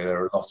of it, where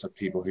there are a lot of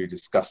people who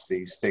discuss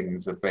these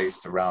things are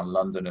based around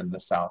London and the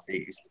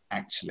southeast.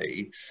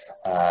 Actually,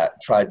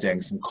 try doing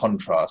some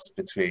contrast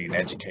between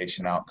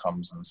education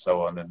outcomes and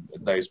so on, and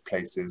those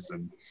places,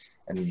 and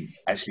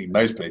actually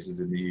most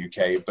places in the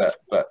UK,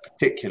 but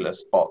particular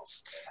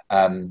spots.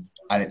 And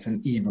it's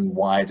an even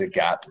wider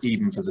gap,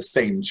 even for the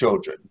same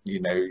children.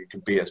 You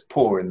could be as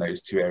poor in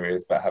those two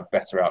areas, but have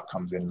better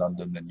outcomes in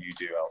London than you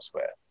do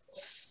elsewhere.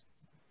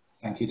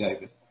 Thank you,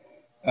 David.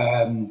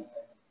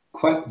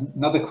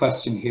 Another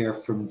question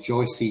here from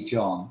Joycey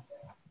John.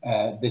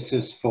 This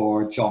is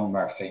for John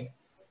Murphy.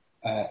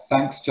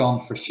 Thanks,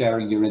 John, for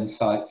sharing your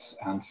insights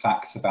and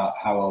facts about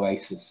how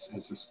Oasis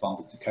has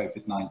responded to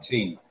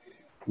COVID-19.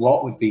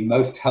 What would be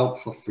most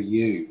helpful for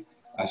you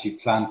as you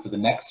plan for the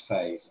next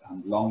phase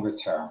and longer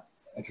term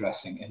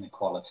addressing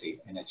inequality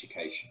in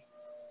education?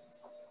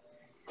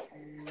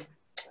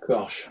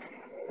 Gosh,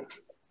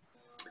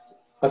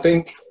 I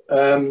think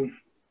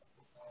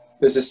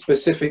there's a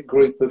specific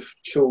group of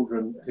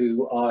children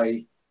who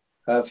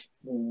I've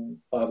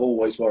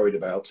always worried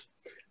about.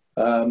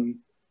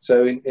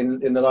 So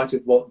in the light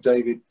of what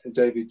David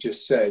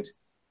just said,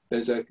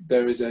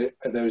 there is a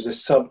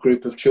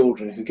subgroup of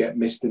children who get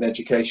missed in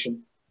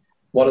education.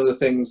 One of the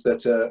things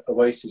that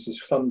Oasis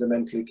is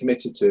fundamentally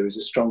committed to is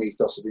a strong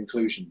ethos of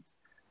inclusion.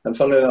 And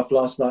funnily enough,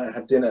 last night I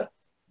had dinner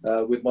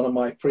with one of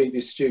my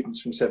previous students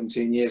from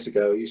 17 years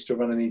ago. I used to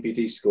run an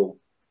EBD school,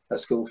 a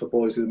school for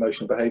boys with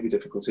emotional behaviour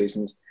difficulties,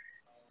 and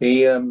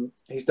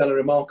he's done a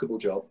remarkable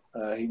job.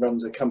 He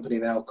runs a company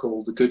now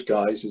called The Good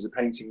Guys, as a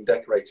painting and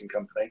decorating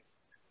company.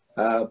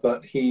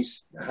 But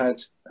he's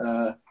had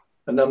a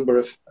number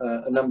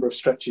of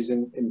stretches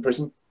in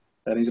prison,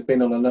 and he's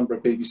been on a number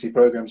of BBC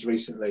programmes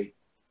recently,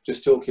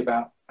 just talking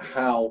about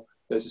how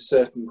there's a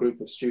certain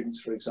group of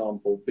students, for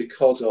example,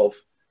 because of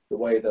the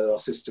way that our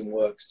system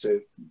works,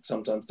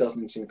 sometimes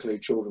doesn't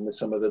include children with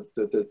some of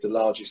the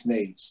largest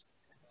needs.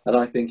 And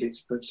I think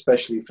it's,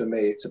 especially for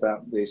me, it's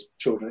about these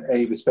children,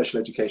 with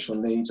special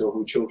educational needs, or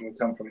who children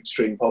come from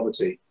extreme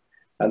poverty,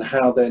 and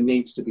how there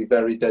needs to be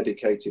very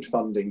dedicated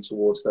funding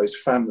towards those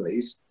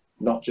families,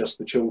 not just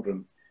the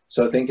children.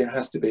 So I think it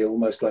has to be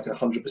almost like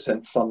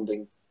 100%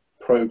 funding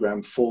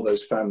programme for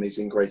those families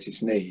in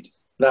greatest need.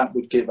 That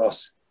would give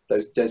us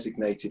those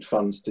designated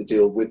funds to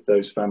deal with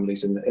those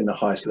families in the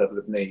highest level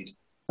of need.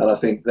 And I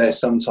think they're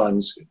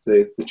sometimes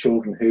the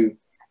children who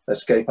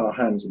escape our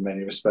hands in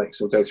many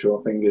respects, or go through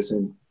our fingers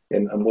in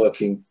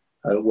working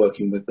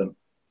with them.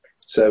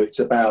 So it's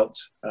about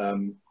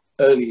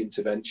early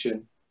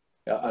intervention.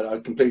 I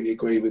completely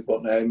agree with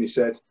what Naomi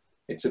said.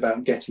 It's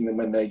about getting them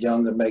when they're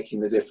young and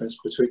making the difference,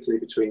 particularly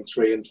between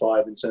 3 and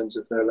 5, in terms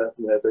of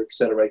their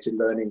accelerated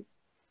learning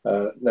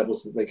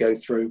levels that they go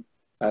through.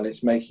 And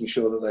it's making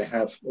sure that they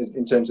have,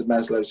 in terms of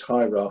Maslow's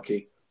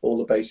hierarchy, all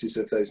the bases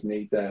of those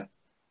need there.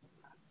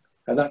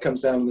 And that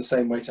comes down in the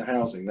same way to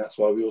housing. That's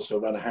why we also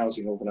run a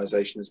housing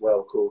organisation as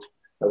well, called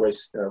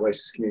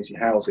Oasis Community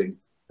Housing.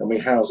 And we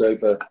house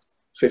over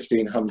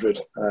 1,500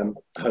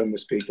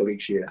 homeless people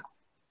each year.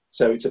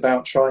 So it's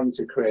about trying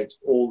to create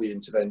all the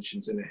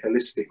interventions in a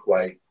holistic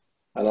way.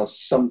 And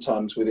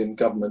sometimes within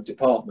government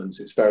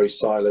departments, it's very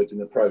siloed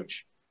in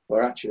approach,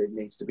 where actually it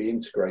needs to be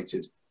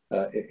integrated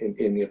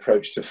in the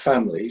approach to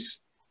families,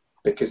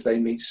 because they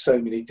meet so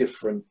many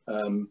different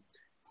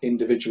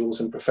individuals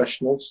and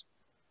professionals.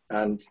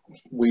 And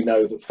we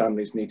know that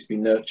families need to be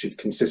nurtured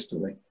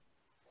consistently.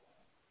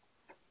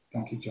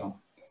 Thank you,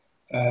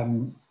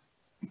 John.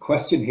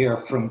 Question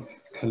here from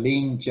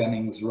Colleen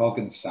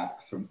Jennings-Roggensack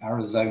from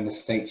Arizona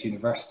State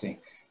University,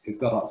 who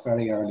got up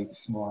very early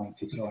this morning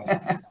to join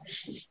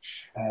us.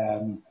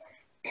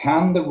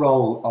 Can the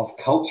role of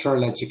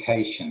cultural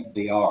education,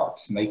 the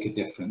arts, make a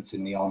difference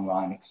in the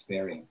online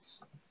experience?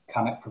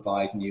 Can it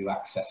provide new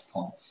access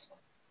points?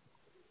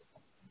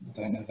 I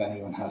don't know if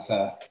anyone has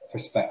a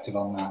perspective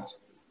on that.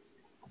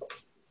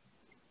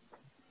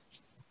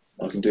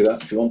 I can do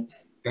that if you want.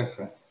 Go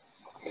for it.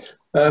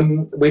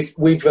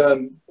 We've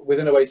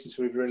within Oasis,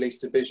 we've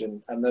released a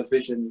vision, and the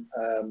vision,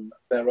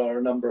 there are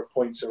a number of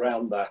points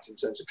around that in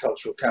terms of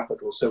cultural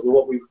capital. So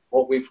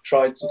what we've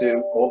tried to do,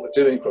 or what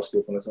we're doing across the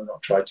organisation,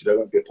 not tried to do, I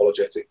won't be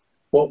apologetic,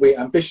 what we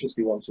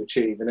ambitiously want to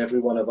achieve in every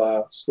one of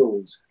our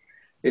schools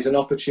is an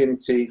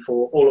opportunity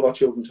for all of our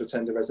children to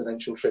attend a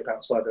residential trip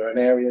outside their own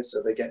area,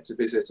 so they get to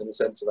visit in a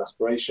sense of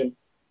aspiration.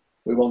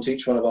 We want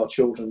each one of our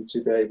children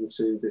to be able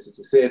to visit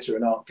a theatre,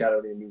 an art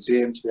gallery, a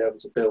museum, to be able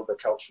to build their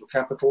cultural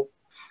capital.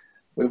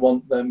 We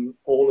want them,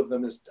 all of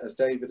them, as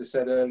David has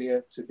said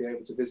earlier, to be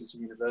able to visit a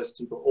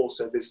university, but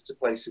also visit a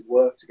place of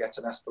work to get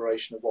an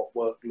aspiration of what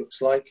work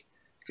looks like.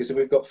 Because if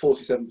we've got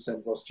 47%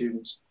 of our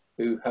students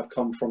who have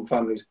come from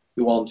families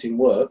who aren't in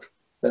work,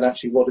 then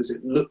actually what does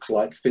it look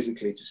like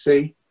physically to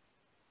see?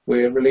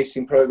 We're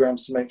releasing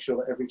programs to make sure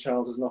that every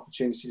child has an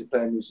opportunity to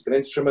play a musical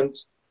instrument,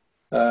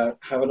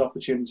 have an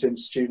opportunity in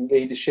student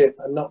leadership,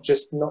 and not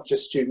just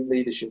student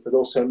leadership, but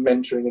also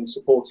mentoring and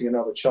supporting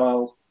another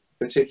child,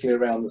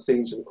 particularly around the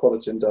themes of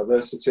equality and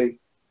diversity.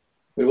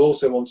 We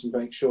also want to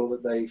make sure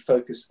that they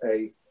focus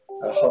a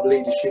hub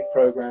leadership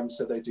program,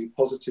 so they do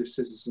positive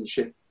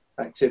citizenship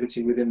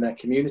activity within their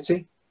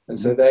community, and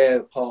so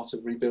they're part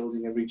of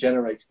rebuilding and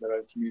regenerating their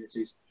own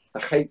communities. I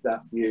hate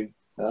that view,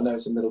 and I know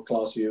it's a middle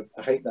class view,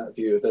 I hate that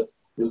view that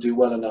you'll do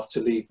well enough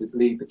to lead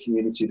the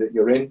community that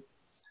you're in.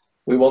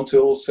 We want to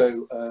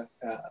also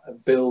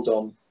build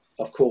on,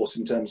 of course,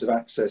 in terms of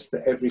access,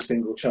 that every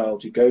single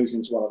child who goes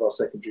into one of our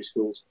secondary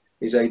schools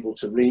is able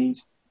to read,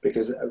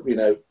 because, you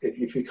know,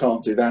 if you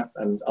can't do that,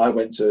 and I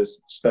went to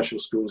special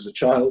school as a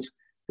child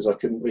because I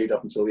couldn't read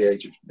up until the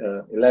age of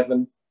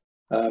 11,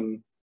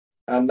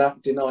 and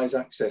that denies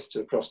access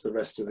to across the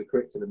rest of the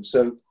curriculum.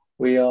 So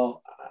we are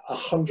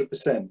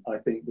 100%, I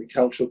think, the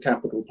cultural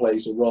capital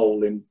plays a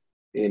role in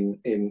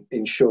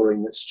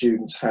ensuring that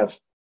students have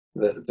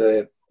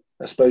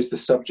I suppose the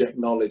subject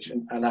knowledge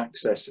and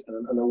access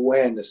and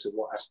awareness of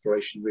what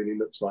aspiration really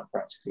looks like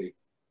practically.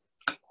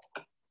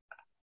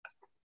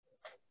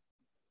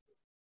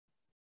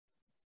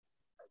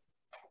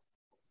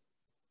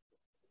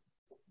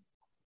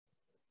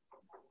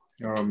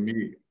 You're on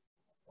mute.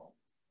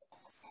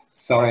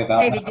 Sorry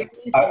about that.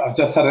 I've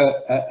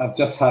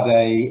just had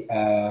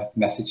a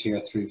message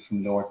here through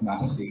from Lord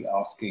Massey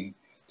asking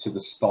to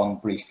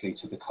respond briefly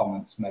to the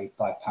comments made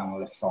by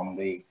panelists on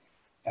the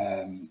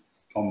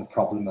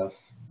problem of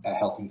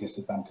helping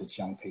disadvantaged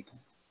young people.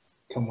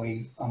 Can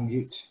we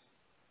unmute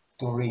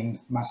Doreen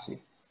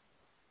Massey?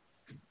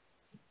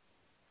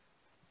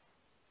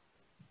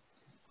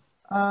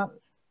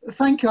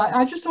 Thank you.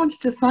 I just wanted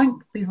to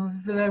thank people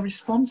for their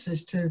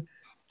responses to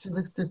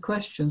the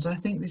questions. I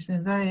think it's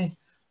been very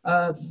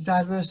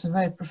diverse and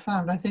very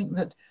profound. I think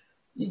that,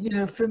 you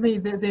know, for me,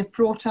 they've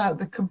brought out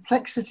the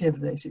complexity of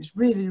this. It's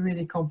really,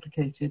 really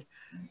complicated.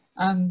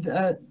 And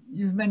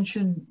David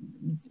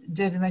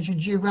mentioned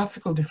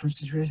geographical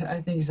differences, which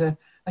I think is a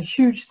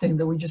huge thing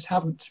that we just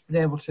haven't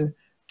been able to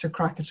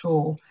crack at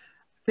all.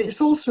 But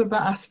it's also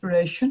about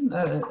aspiration,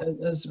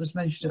 as was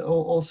mentioned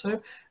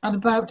also, and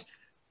about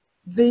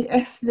the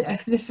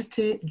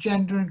ethnicity,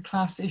 gender and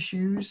class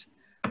issues.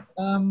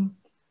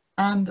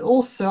 And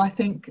also, I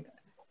think,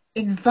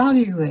 in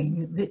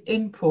valuing the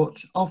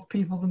input of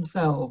people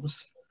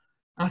themselves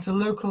at a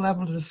local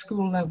level, at a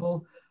school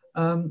level.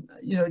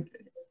 You know,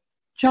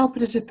 child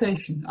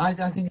participation, I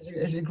think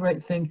is a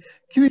great thing.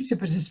 Community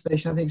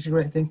participation, I think is a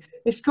great thing.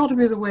 It's got to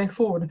be the way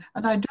forward.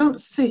 And I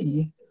don't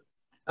see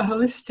a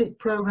holistic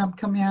programme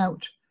coming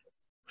out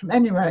from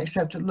anywhere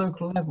except at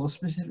local levels,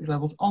 specific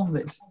levels on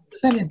this.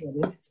 Does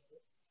anybody?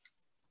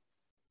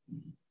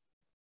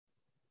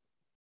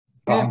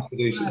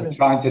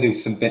 Trying to do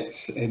some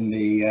bits in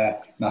the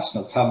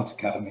National Talent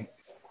Academy,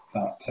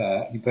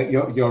 but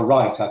you're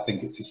right. I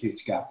think it's a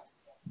huge gap.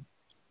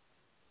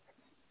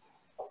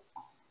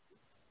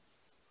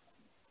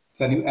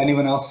 Does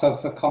anyone else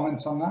have a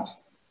comment on that?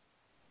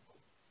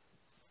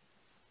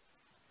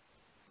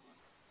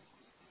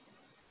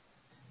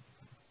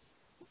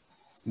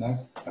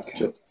 No. Okay.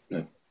 Sure.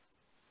 No.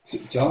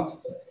 John,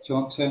 do you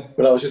want to?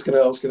 Well, I was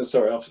going to.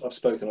 Sorry, I've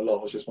spoken a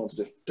lot. I just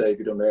wanted if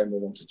David or Naomi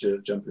wanted to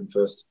jump in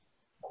first.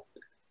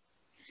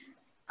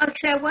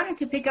 Actually, I wanted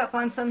to pick up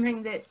on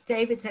something that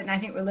David said, and I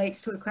think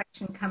relates to a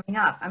question coming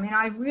up. I mean,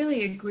 I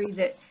really agree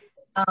that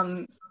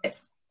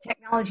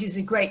technology is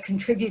a great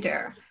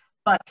contributor,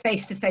 but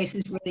face-to-face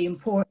is really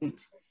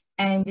important.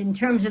 And in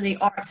terms of the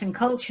arts and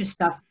culture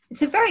stuff,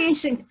 it's a very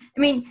interesting, I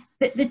mean,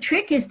 the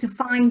trick is to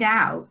find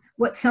out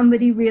what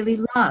somebody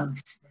really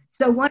loves.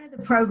 So one of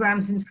the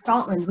programs in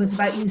Scotland was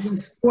about using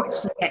sports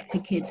to get to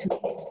kids who,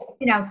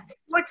 you know,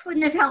 sports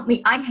wouldn't have helped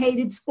me. I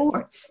hated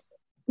sports.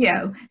 You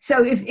know,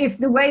 so if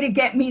the way to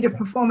get me to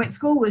perform at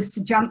school was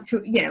to jump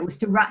through, you know, was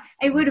to run,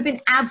 it would have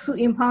been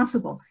absolutely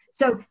impossible.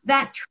 So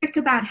that trick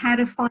about how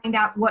to find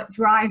out what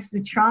drives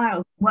the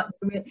child,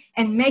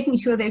 and making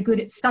sure they're good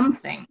at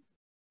something.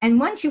 And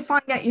once you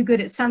find out you're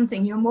good at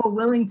something, you're more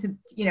willing to,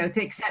 you know,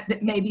 to accept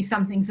that maybe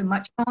some things are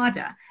much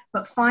harder.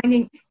 But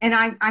finding, and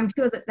I'm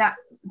sure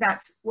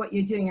that's what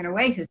you're doing in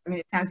Oasis. I mean,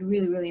 it sounds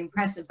really, really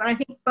impressive. But I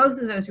think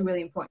both of those are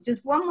really important.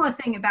 Just one more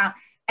thing about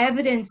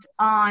evidence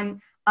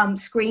on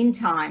screen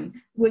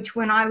time, which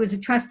when I was a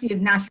trustee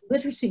of National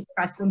Literacy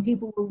Trust, when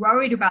people were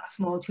worried about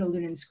small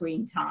children and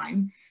screen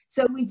time.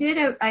 So we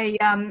did a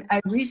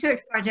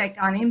research project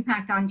on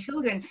impact on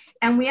children,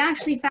 and we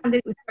actually found that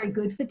it was very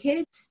good for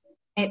kids.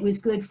 It was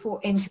good for,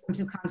 in terms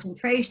of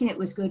concentration, it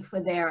was good for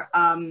their,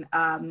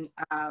 the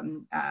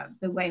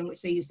way in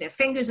which they used their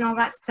fingers and all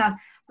that stuff.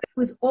 But it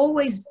was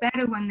always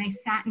better when they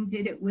sat and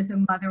did it with a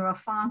mother or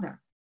father.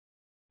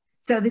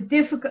 So the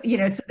difficult, you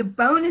know, so the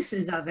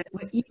bonuses of it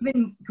were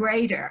even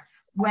greater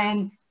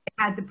when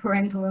they had the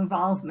parental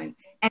involvement.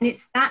 And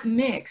it's that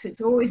mix.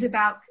 It's always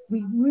about,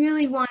 we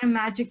really want a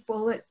magic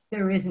bullet.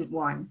 There isn't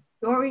one.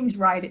 Doreen's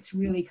right. It's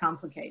really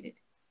complicated.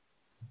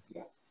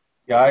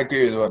 Yeah, I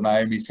agree with what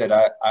Naomi said.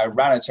 I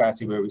ran a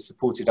charity where we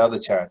supported other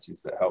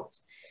charities that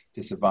helped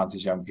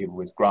disadvantaged young people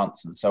with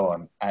grants and so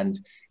on. And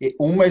it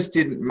almost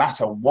didn't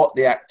matter what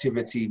the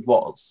activity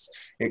was.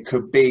 It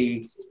could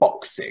be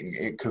boxing,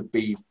 it could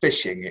be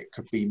fishing, it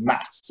could be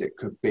maths, it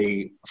could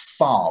be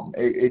farm.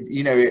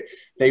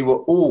 They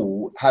were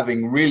all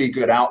having really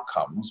good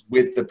outcomes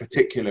with the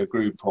particular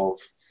group of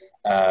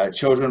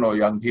children or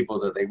young people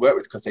that they work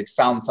with, because they'd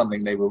found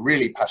something they were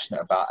really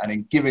passionate about, and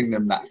in giving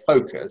them that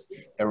focus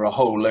there were a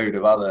whole load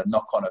of other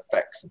knock-on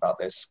effects about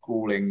their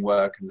schooling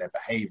work and their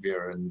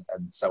behavior and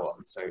so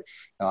on. So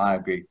no, I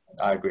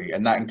agree,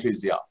 and that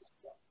includes the arts.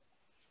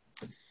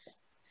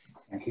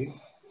 Thank you.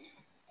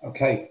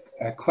 Okay,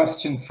 a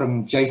question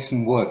from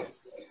Jason Wood.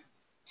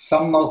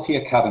 Some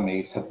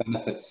multi-academies have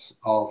benefits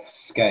of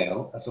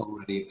scale, as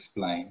already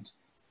explained.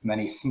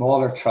 Many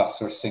smaller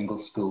trusts or single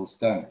schools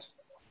don't.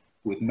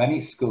 With many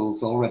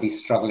schools already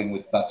struggling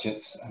with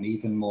budgets and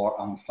even more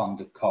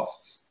unfunded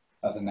costs,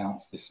 as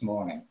announced this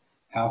morning,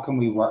 how can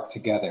we work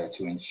together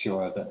to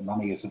ensure that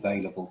money is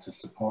available to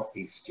support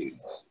these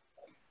students?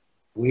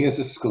 We as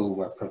a school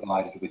were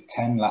provided with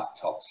 10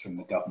 laptops from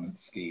the government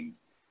scheme,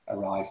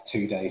 arrived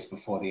 2 days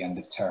before the end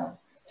of term.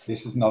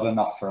 This is not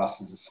enough for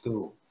us as a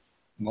school.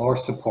 More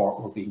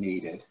support will be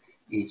needed,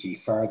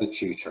 e.g. further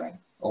tutoring.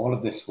 All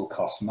of this will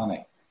cost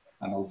money.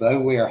 And although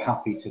we are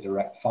happy to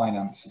direct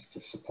finances to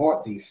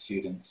support these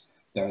students,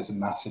 there is a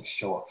massive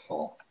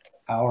shortfall.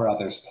 How are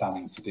others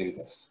planning to do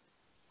this?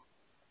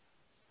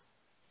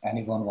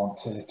 Anyone want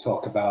to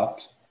talk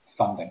about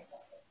funding?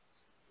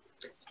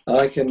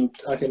 I can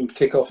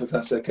kick off if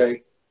that's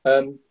okay.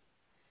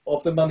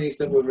 Of the monies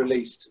that were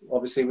released,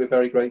 obviously we're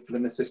very grateful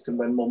in the system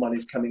when more money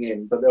is coming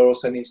in, but there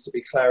also needs to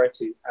be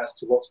clarity as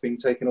to what's being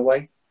taken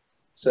away.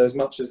 So as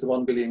much as the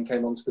 1 billion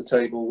came onto the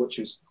table, which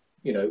is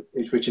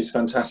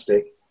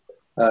fantastic,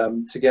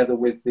 together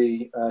with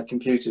the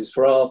computers.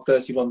 For our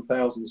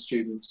 31,000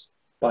 students,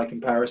 by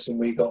comparison,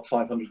 we got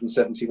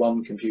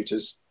 571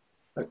 computers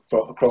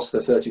across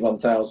the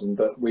 31,000,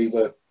 but we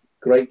were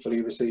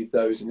gratefully received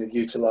those and have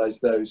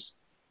utilised those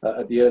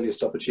at the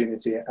earliest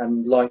opportunity.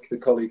 And like the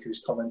colleague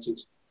who's commented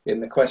in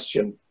the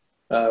question,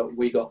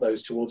 we got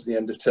those towards the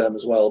end of term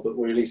as well, but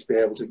we'll at least be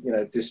able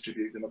to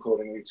distribute them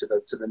accordingly to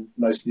the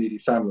most needy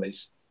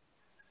families.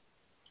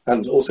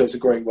 And also it's a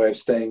great way of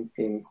staying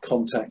in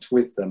contact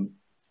with them.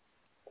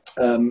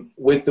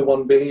 With the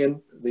 1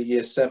 billion, the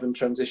year 7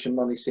 transition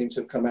money seems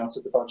to have come out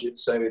of the budget,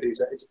 so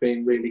it's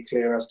being really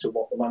clear as to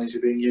what the monies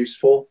are being used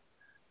for.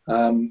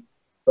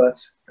 But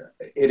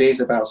it is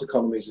about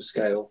economies of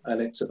scale,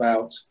 and it's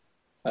about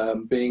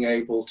being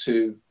able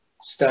to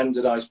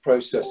standardise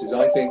processes.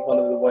 I think one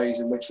of the ways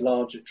in which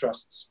larger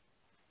trusts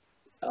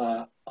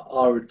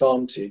are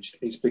advantaged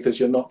is because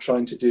you're not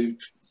trying to do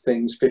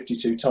things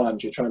 52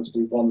 times, you're trying to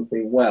do one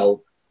thing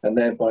well, and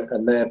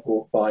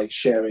therefore by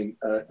sharing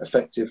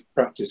effective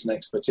practice and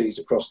expertise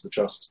across the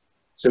trust.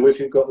 So if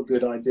you've got a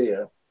good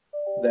idea,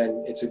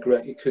 then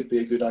it could be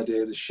a good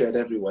idea that's shared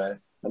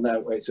everywhere, and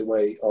that way it's a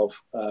way of,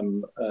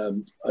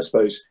 I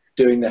suppose,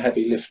 doing the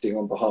heavy lifting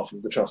on behalf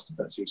of the trust, if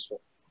that's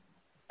useful.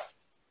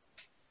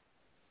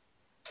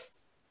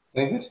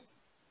 David?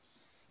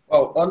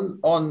 Well,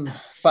 on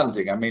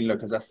funding, I mean,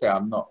 look, as I say,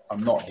 I'm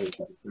not here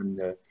from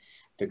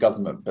the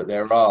government, but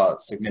there are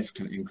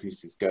significant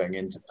increases going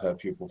into per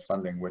pupil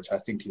funding, which I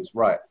think is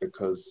right,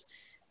 because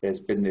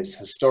there's been this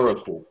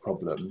historical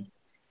problem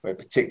where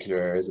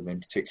particular areas, I mean,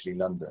 particularly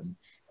London,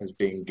 has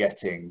been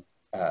getting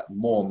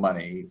more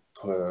money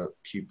per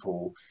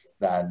pupil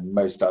than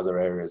most other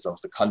areas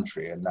of the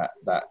country, and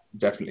that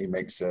definitely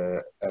makes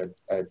a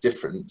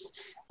difference.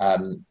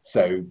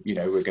 So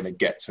we're going to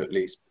get to at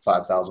least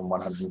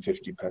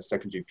 5,150 per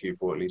secondary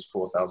pupil, at least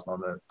 4,000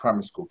 on a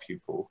primary school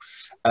pupil.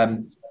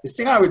 The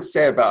thing I would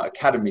say about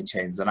academy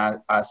chains, and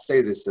I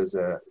say this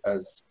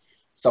as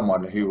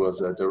someone who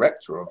was a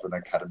director of an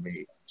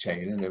academy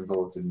chain and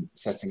involved in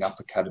setting up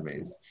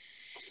academies,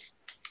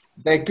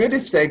 they're good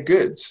if they're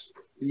good.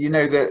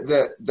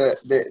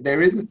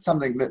 There isn't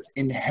something that's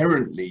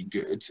inherently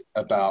good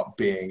about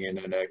being in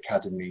an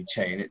academy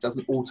chain. It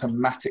doesn't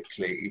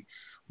automatically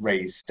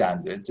raise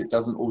standards. It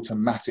doesn't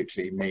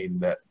automatically mean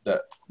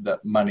that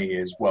money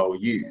is well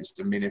used.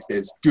 I mean, if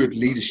there's good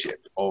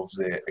leadership of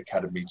the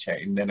academy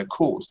chain, then of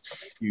course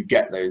you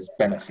get those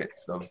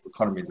benefits of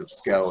economies of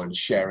scale and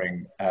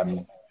sharing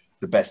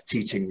the best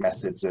teaching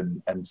methods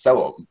and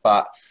so on.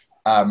 But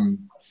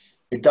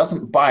it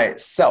doesn't by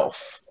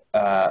itself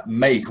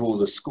make all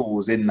the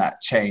schools in that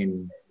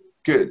chain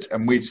good.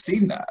 And we've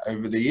seen that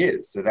over the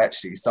years, that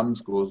actually some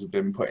schools have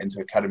been put into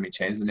academy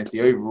chains, and if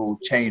the overall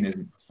chain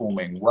isn't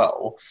performing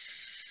well,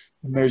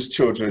 then those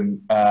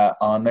children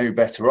are no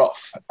better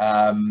off.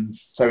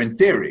 So in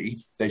theory,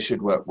 they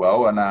should work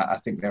well, and I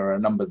think there are a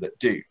number that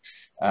do.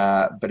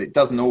 But it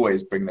doesn't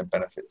always bring the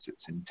benefits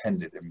it's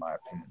intended, in my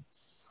opinion.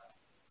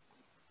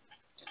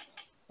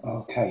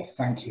 Okay,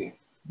 thank you.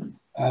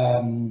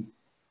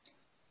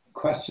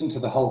 Question to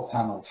the whole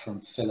panel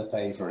from Philip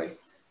Avery.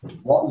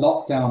 What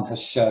lockdown has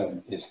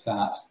shown is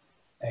that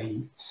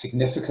a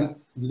significant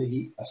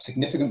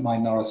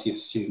minority of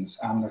students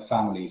and their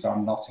families are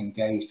not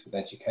engaged with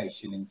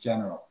education in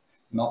general,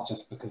 not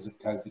just because of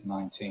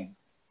COVID-19.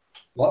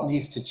 What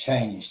needs to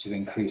change to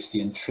increase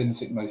the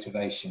intrinsic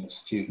motivation of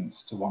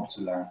students to want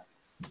to learn?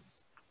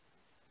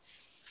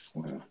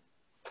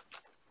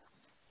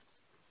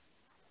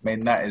 I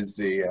mean, that is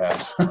the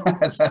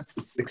that's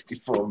the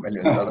 $64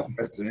 million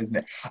question, isn't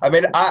it? I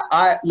mean,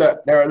 look,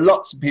 there are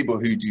lots of people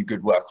who do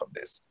good work on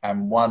this,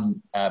 and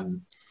one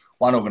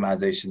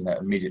organisation that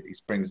immediately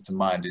springs to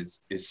mind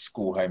is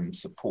School Home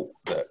Support.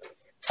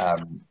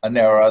 And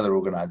there are other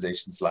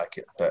organisations like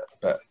it,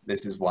 but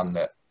this is one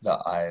that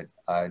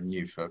I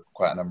knew for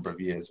quite a number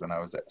of years when I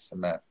was at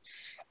SMF.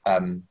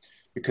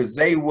 Because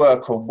they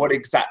work on what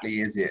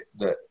exactly is it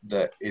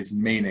that is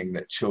meaning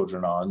that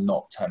children are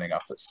not turning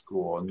up at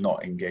school or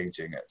not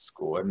engaging at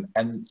school,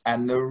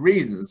 and the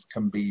reasons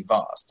can be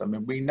vast. I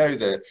mean, we know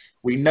the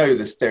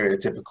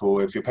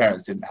stereotypical, if your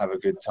parents didn't have a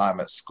good time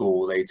at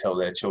school, they tell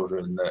their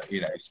children that,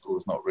 you know,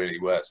 school's not really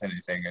worth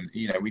anything, and,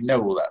 you know, we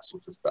know all that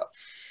sort of stuff.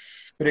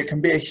 But it can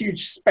be a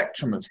huge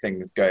spectrum of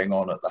things going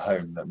on at the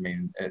home that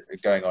mean that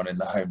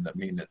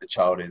the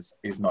child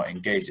is not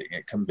engaging.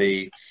 It can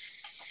be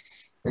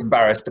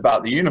embarrassed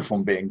about the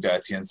uniform being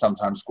dirty, and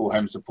sometimes School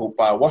Home Support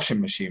buy a washing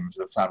machine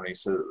for the family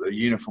so that the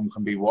uniform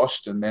can be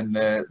washed, and then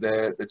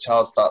the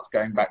child starts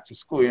going back to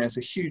school. You know, it's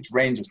a huge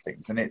range of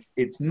things, and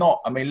it's not,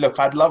 I mean, look,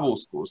 I'd love all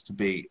schools to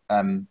be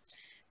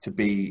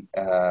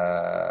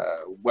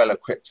well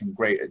equipped and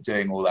great at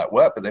doing all that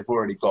work, but they've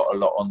already got a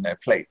lot on their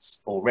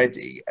plates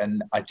already.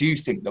 And I do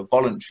think the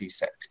voluntary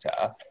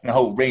sector, in a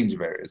whole range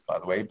of areas, by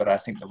the way, but I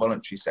think the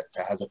voluntary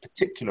sector has a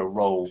particular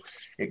role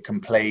it can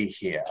play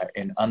here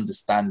in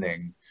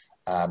understanding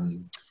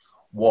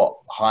what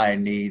high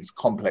needs,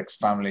 complex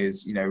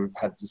families, you know, we've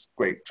had this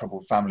great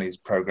Troubled Families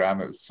program.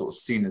 It was sort of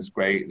seen as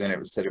great, then it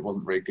was said it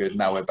wasn't very good.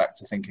 Now we're back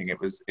to thinking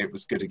it was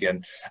good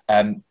again.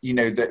 You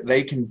know, that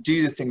they can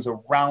do the things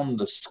around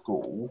the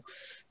school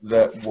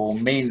that will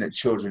mean that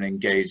children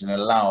engage and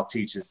allow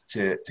teachers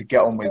to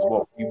get on with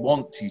what we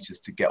want teachers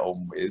to get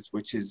on with,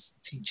 which is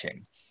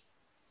teaching.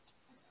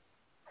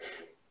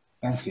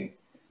 Thank you.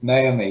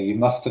 Naomi, you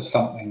must have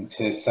something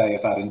to say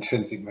about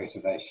intrinsic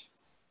motivation.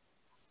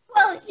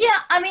 Well, yeah,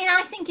 I mean,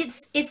 I think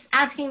it's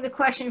asking the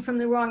question from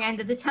the wrong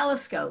end of the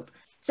telescope.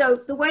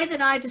 So the way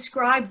that I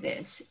describe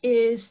this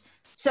is,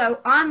 so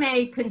I'm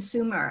a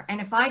consumer,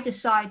 and if I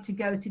decide to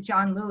go to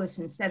John Lewis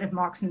instead of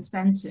Marks and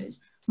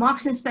Spencer's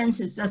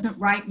doesn't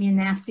write me a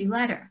nasty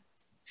letter.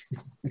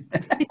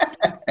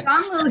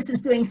 John Lewis is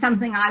doing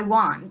something I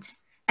want,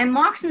 and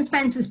Marks and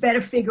Spencer's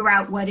better figure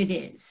out what it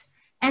is.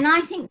 And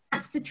I think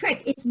that's the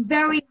trick. It's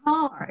very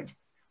hard,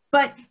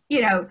 but,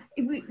 you know,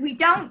 we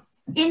don't,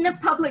 in the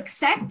public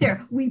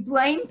sector, we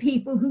blame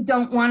people who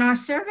don't want our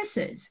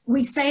services.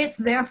 We say it's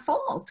their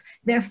fault.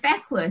 They're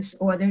feckless,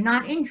 or they're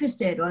not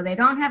interested, or they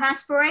don't have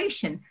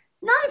aspiration.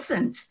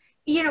 Nonsense.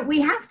 You know,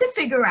 we have to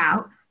figure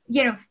out,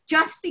 you know,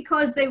 just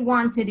because they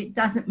want it, it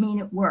doesn't mean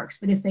it works.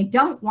 But if they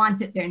don't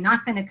want it, they're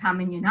not going to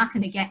come, and you're not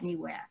going to get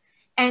anywhere.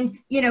 And,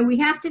 you know, we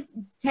have to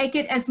take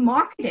it as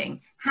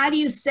marketing. How do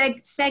you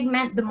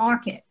segment the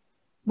market?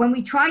 When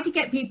we tried to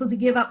get people to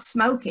give up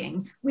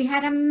smoking, we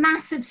had a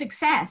massive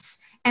success.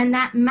 And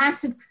that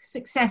massive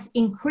success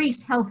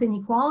increased health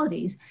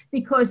inequalities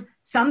because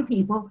some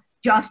people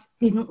just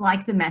didn't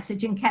like the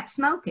message and kept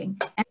smoking,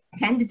 and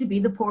tended to be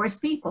the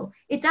poorest people.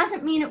 It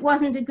doesn't mean it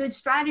wasn't a good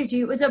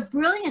strategy. It was a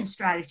brilliant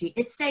strategy.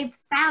 It saved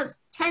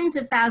tens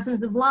of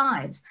thousands of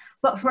lives.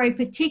 But for a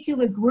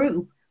particular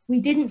group,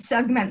 we didn't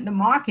segment the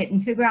market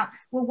and figure out,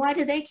 well, why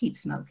do they keep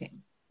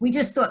smoking? We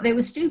just thought they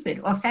were stupid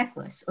or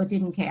feckless or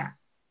didn't care.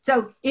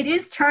 So it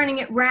is turning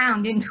it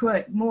round into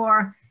a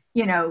more,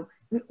 you know,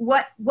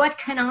 what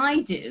can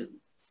I do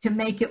to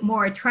make it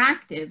more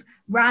attractive,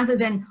 rather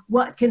than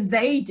what can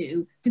they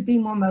do to be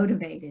more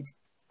motivated?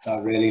 I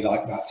really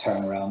like that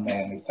turnaround,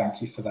 Naomi.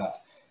 Thank you for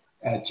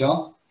that.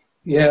 John?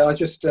 Yeah, I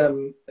just,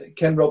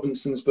 Ken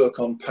Robinson's book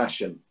on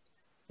passion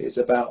is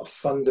about a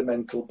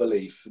fundamental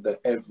belief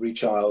that every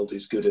child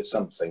is good at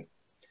something.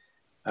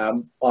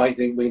 I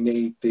think we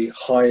need the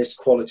highest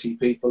quality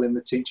people in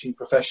the teaching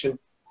profession.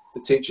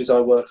 The teachers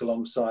I work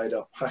alongside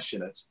are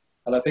passionate.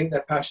 And I think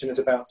they're passionate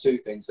about two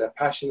things. They're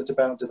passionate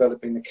about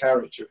developing the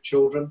character of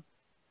children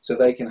so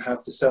they can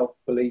have the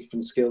self-belief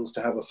and skills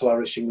to have a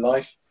flourishing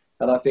life.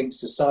 And I think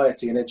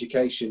society and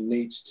education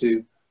needs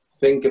to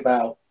think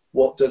about,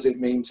 what does it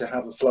mean to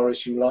have a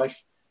flourishing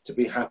life, to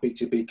be happy,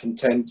 to be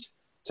content,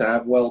 to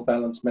have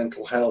well-balanced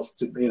mental health,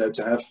 to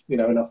have,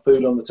 enough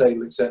food on the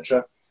table,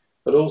 etc.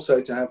 but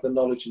also to have the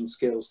knowledge and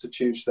skills to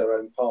choose their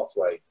own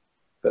pathway.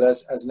 But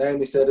as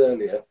Naomi said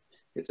earlier,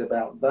 it's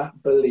about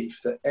that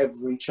belief that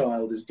every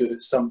child is good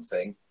at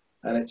something,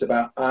 and it's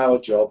about our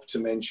job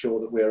to ensure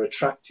that we're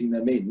attracting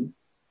them in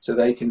so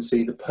they can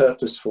see the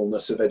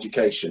purposefulness of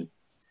education.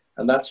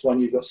 And that's when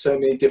you've got so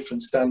many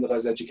different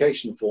standardized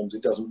education forms,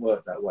 it doesn't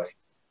work that way.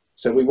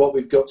 So what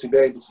we've got to be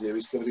able to do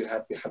is got to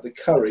have the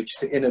courage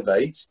to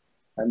innovate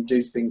and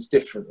do things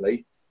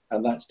differently.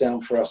 And that's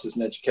down for us as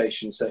an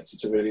education sector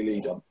to really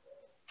lead on.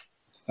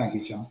 Thank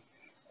you, John.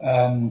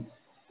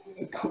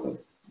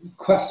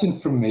 Question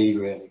from me,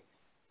 really.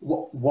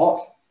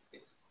 What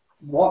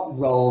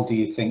role do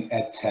you think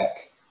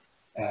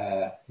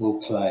EdTech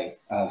will play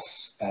as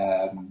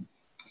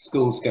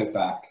schools go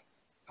back?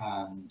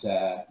 And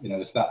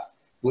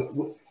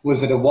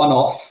was it a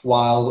one-off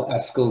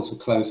while schools were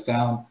closed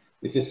down?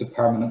 Is this a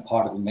permanent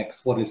part of the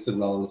mix? What is the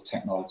role of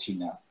technology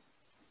now?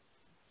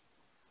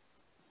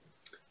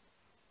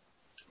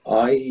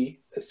 I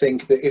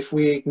think that if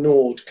we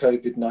ignored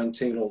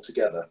COVID-19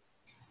 altogether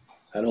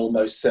and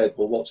almost said,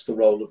 well, what's the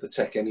role of the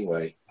tech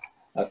anyway?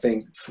 I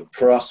think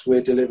for us,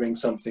 we're delivering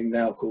something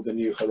now called the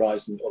New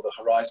Horizon, or the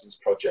Horizons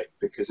Project,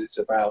 because it's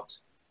about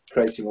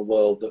creating a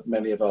world that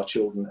many of our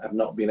children have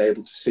not been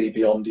able to see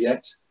beyond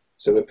yet.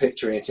 So we're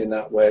picturing it in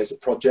that way as a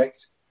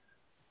project.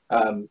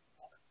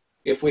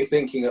 If we're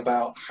thinking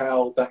about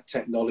how that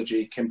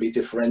technology can be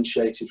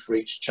differentiated for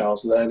each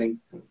child's learning,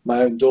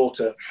 my own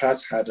daughter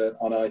has had an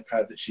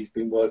iPad that she's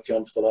been working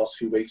on for the last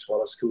few weeks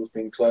while her school's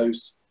been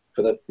closed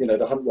for the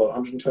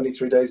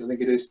 123 days, I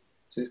think it is,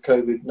 since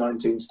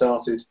COVID-19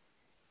 started.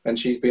 And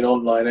she's been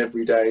online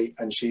every day,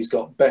 and she's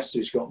got better,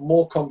 she's got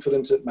more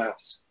confident at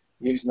maths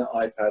using that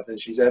iPad than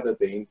she's ever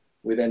been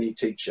with any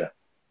teacher.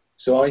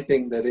 So I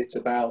think that it's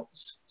about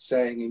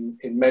saying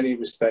in many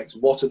respects,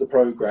 what are the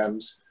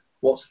programs?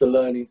 What's the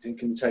learning that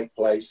can take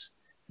place?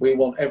 We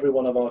want every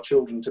one of our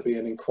children to be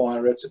an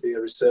inquirer, to be a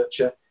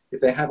researcher.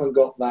 If they haven't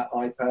got that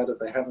iPad, if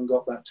they haven't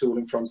got that tool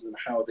in front of them,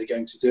 how are they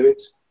going to do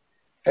it?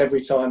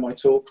 Every time I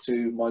talk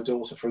to my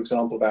daughter, for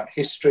example, about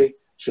history,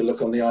 she'll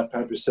look on the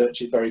iPad,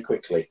 research it very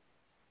quickly.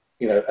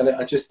 And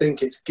I just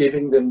think it's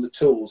giving them the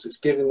tools, it's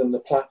giving them the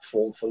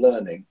platform for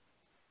learning.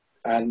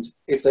 And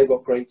if they've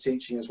got great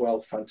teaching as well,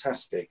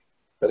 fantastic.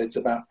 But it's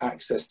about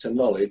access to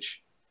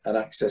knowledge and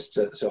access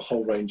to a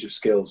whole range of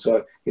skills.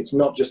 So it's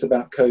not just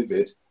about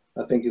COVID.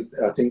 I think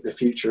the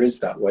future is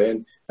that way.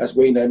 And as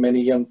we know,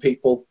 many young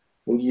people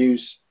will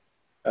use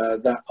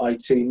that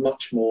IT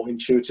much more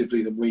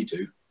intuitively than we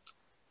do.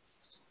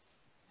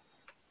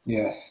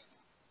 Yes.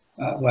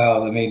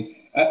 Well, I mean,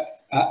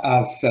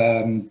 as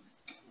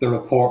the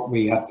report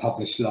we had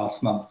published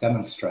last month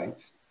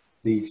demonstrates,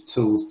 these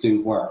tools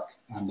do work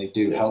and they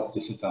do help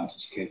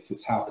disadvantaged kids.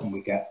 It's how can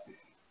we get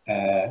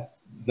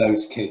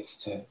those kids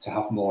to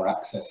have more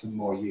access and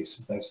more use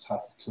of those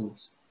type of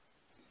tools.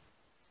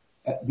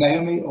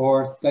 Naomi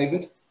or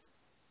David?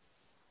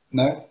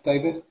 No,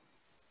 David?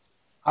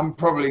 I'm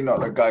probably not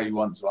the guy you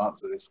want to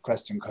answer this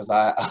question because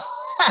I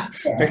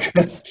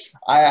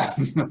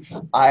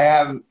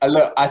am.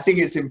 Look, I think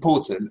it's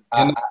important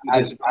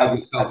as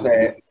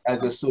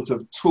a sort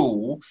of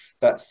tool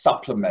that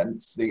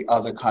supplements the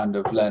other kind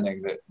of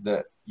learning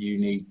that you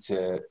need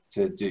to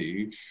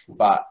do.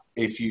 But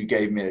if you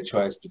gave me a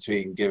choice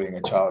between giving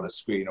a child a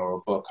screen or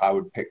a book, I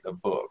would pick the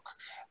book,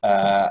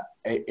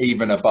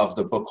 even above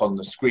the book on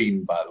the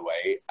screen, by the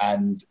way.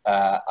 And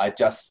I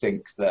just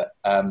think that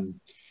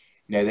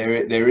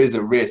there is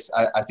a risk.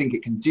 I think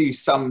it can do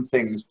some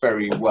things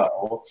very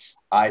well.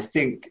 I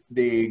think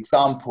the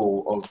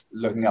example of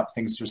looking up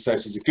things to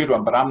research is a good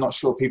one, but I'm not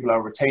sure people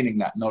are retaining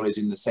that knowledge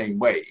in the same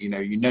way. You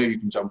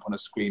can jump on a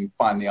screen,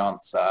 find the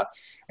answer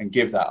and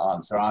give that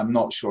answer. I'm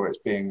not sure it's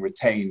being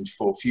retained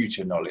for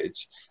future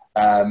knowledge.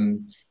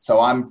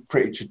 So I'm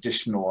pretty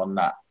traditional on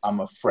that,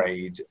 I'm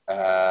afraid.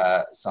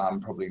 So I'm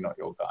probably not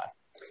your guy.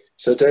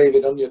 So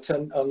David, on your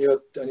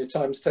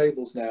times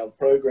tables now,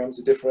 programs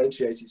are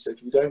differentiated. So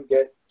if you don't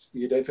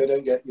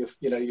get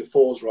your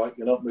fours right,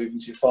 you're not moving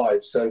to your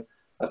fives. So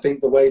I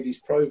think the way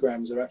these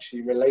programs are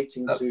actually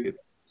relating to the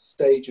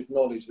stage of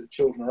knowledge that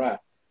children are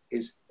at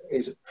is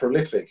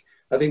prolific.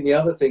 I think the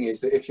other thing is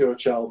that if you're a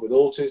child with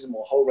autism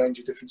or a whole range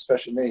of different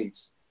special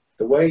needs,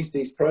 the ways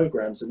these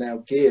programs are now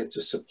geared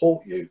to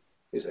support you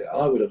is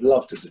I would have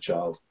loved as a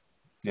child.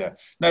 Yeah.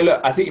 No,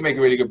 look, I think you make a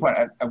really good point.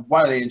 And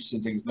one of the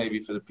interesting things maybe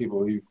for the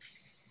people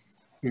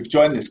who've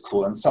joined this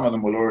call, and some of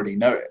them will already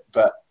know it,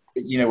 but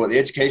what the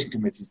Education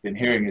Committee's been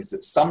hearing is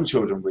that some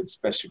children with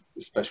special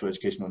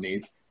educational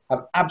needs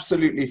have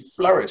absolutely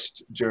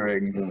flourished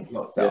during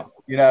lockdown.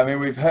 Yeah.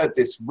 We've heard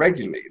this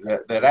regularly,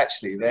 that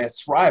actually they're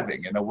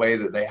thriving in a way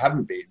that they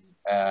haven't been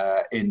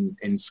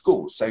in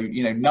school. So,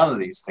 none of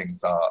these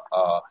things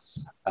are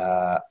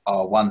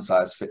one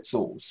size fits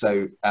all.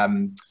 So I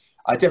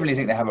definitely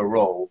think they have a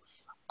role.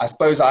 I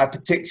suppose I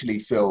particularly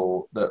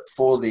feel that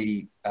for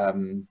the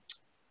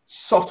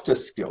softer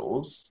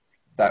skills,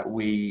 that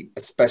we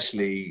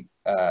especially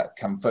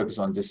can focus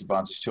on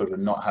disadvantaged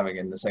children not having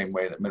in the same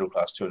way that middle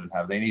class children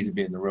have. They need to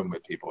be in the room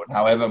with people, and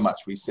however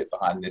much we sit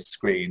behind this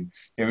screen,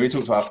 you know, we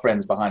talk to our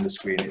friends behind the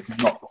screen, it's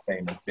not the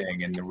same as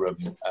being in the room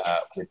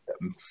with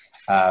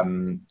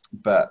them.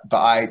 But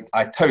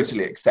I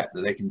totally accept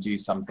that they can do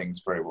some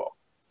things very well.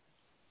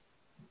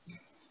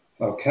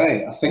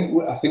 Okay, I think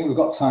we've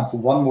got time for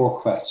one more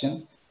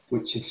question,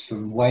 which is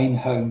from Wayne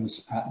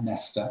Holmes at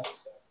Nesta.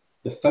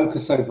 The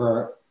focus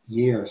over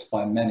years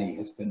by many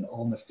has been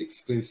almost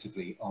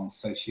exclusively on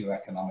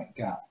socioeconomic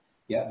gap,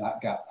 yet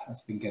that gap has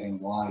been getting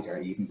wider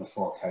even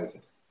before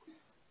COVID.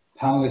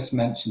 Panelists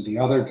mentioned the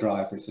other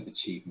drivers of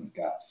achievement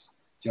gaps: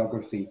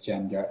 geography,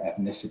 gender,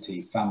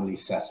 ethnicity, family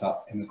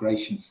setup,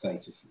 immigration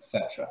status,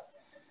 etc.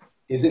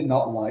 Is it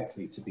not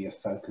likely to be a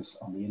focus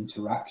on the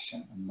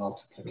interaction and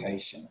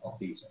multiplication of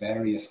these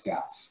various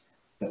gaps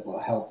that will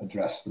help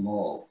address them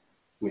all,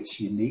 which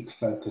unique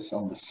focus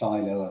on the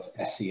silo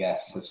of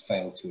SES has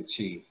failed to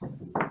achieve?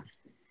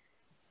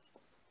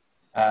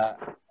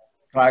 Can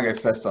I go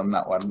first on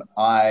that one?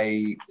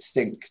 I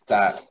think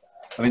that,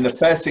 I mean, the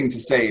first thing to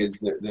say is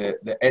that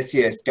the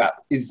SES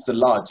gap is the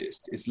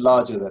largest. It's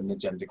larger than the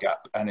gender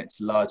gap, and it's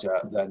larger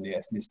than the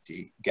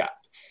ethnicity gap.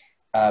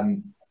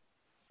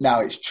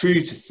 Now, it's true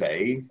to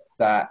say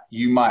that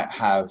you might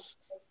have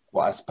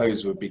what I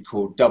suppose would be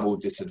called double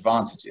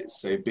disadvantages.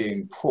 So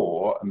being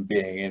poor and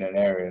being in an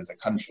area as a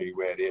country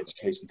where the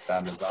education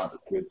standards aren't as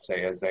good,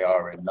 say, as they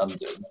are in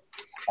London,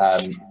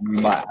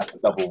 you might have a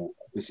double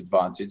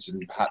disadvantage,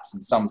 and perhaps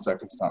in some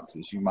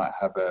circumstances you might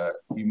have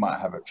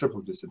a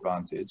triple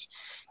disadvantage.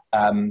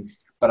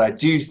 But I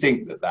do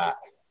think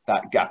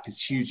that gap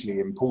is hugely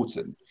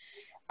important,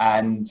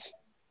 and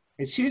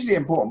it's hugely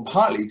important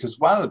partly because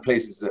one of the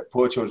places that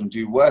poor children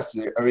do worse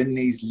are in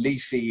these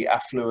leafy,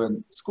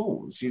 affluent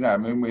schools. You know, I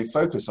mean, we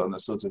focus on the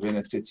sort of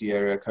inner city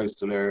area,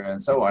 coastal area,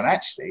 and so on.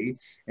 Actually,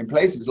 in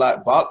places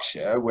like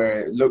Berkshire, where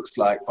it looks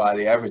like by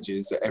the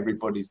averages that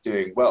everybody's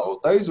doing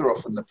well, those are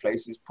often the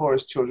places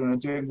poorest children are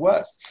doing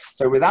worse.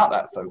 So without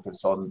that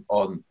focus on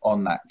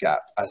that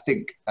gap, I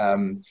think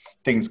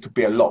things could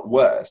be a lot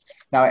worse.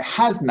 Now, it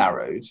has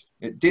narrowed.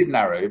 It did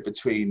narrow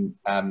between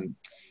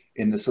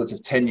in the sort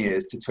of 10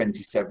 years to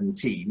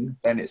 2017,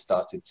 then it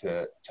started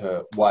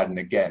to widen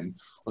again.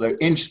 Although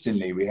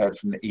interestingly, we heard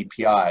from the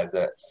EPI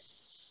that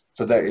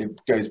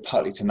it goes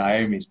partly to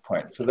Naomi's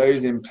point, for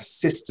those in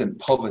persistent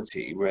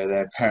poverty where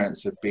their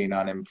parents have been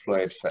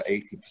unemployed for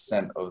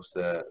 80% of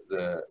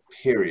the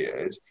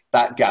period,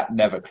 that gap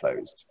never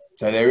closed.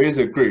 So there is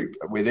a group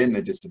within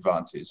the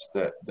disadvantaged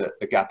that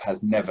the gap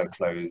has never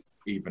closed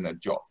even a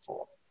jot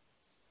for.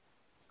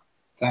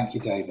 Thank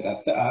you, David.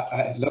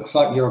 It looks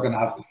like you're going to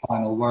have the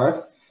final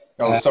word.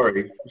 Oh,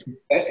 sorry.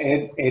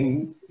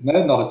 No,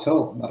 not at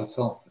all. Not at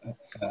all.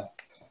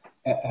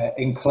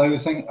 In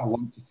closing, I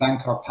want to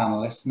thank our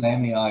panelists,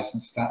 Naomi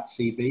Eisenstadt,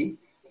 CB,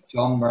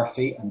 John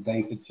Murphy, and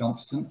David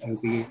Johnston,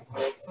 OB,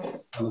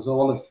 as well as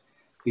all of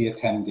the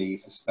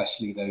attendees,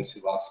 especially those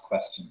who asked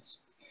questions.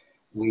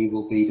 We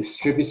will be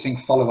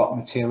distributing follow-up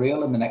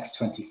material in the next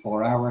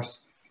 24 hours,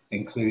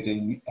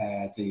 including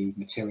the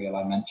material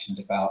I mentioned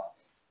about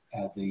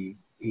the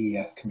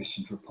EEF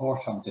commissioned report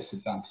on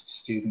disadvantaged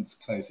students,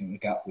 closing the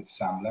gap with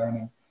SAM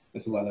learning,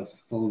 as well as a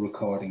full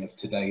recording of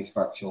today's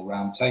virtual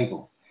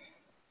roundtable.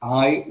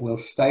 I will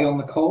stay on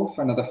the call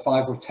for another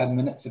 5 or 10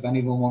 minutes. If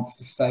anyone wants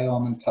to stay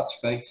on and touch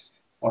base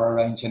or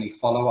arrange any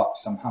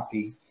follow-ups, I'm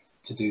happy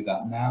to do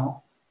that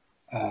now.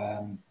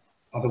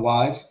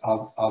 Otherwise,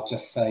 I'll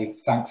just say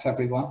thanks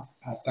everyone.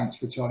 Thanks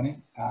for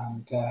joining,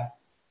 and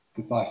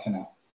goodbye for now.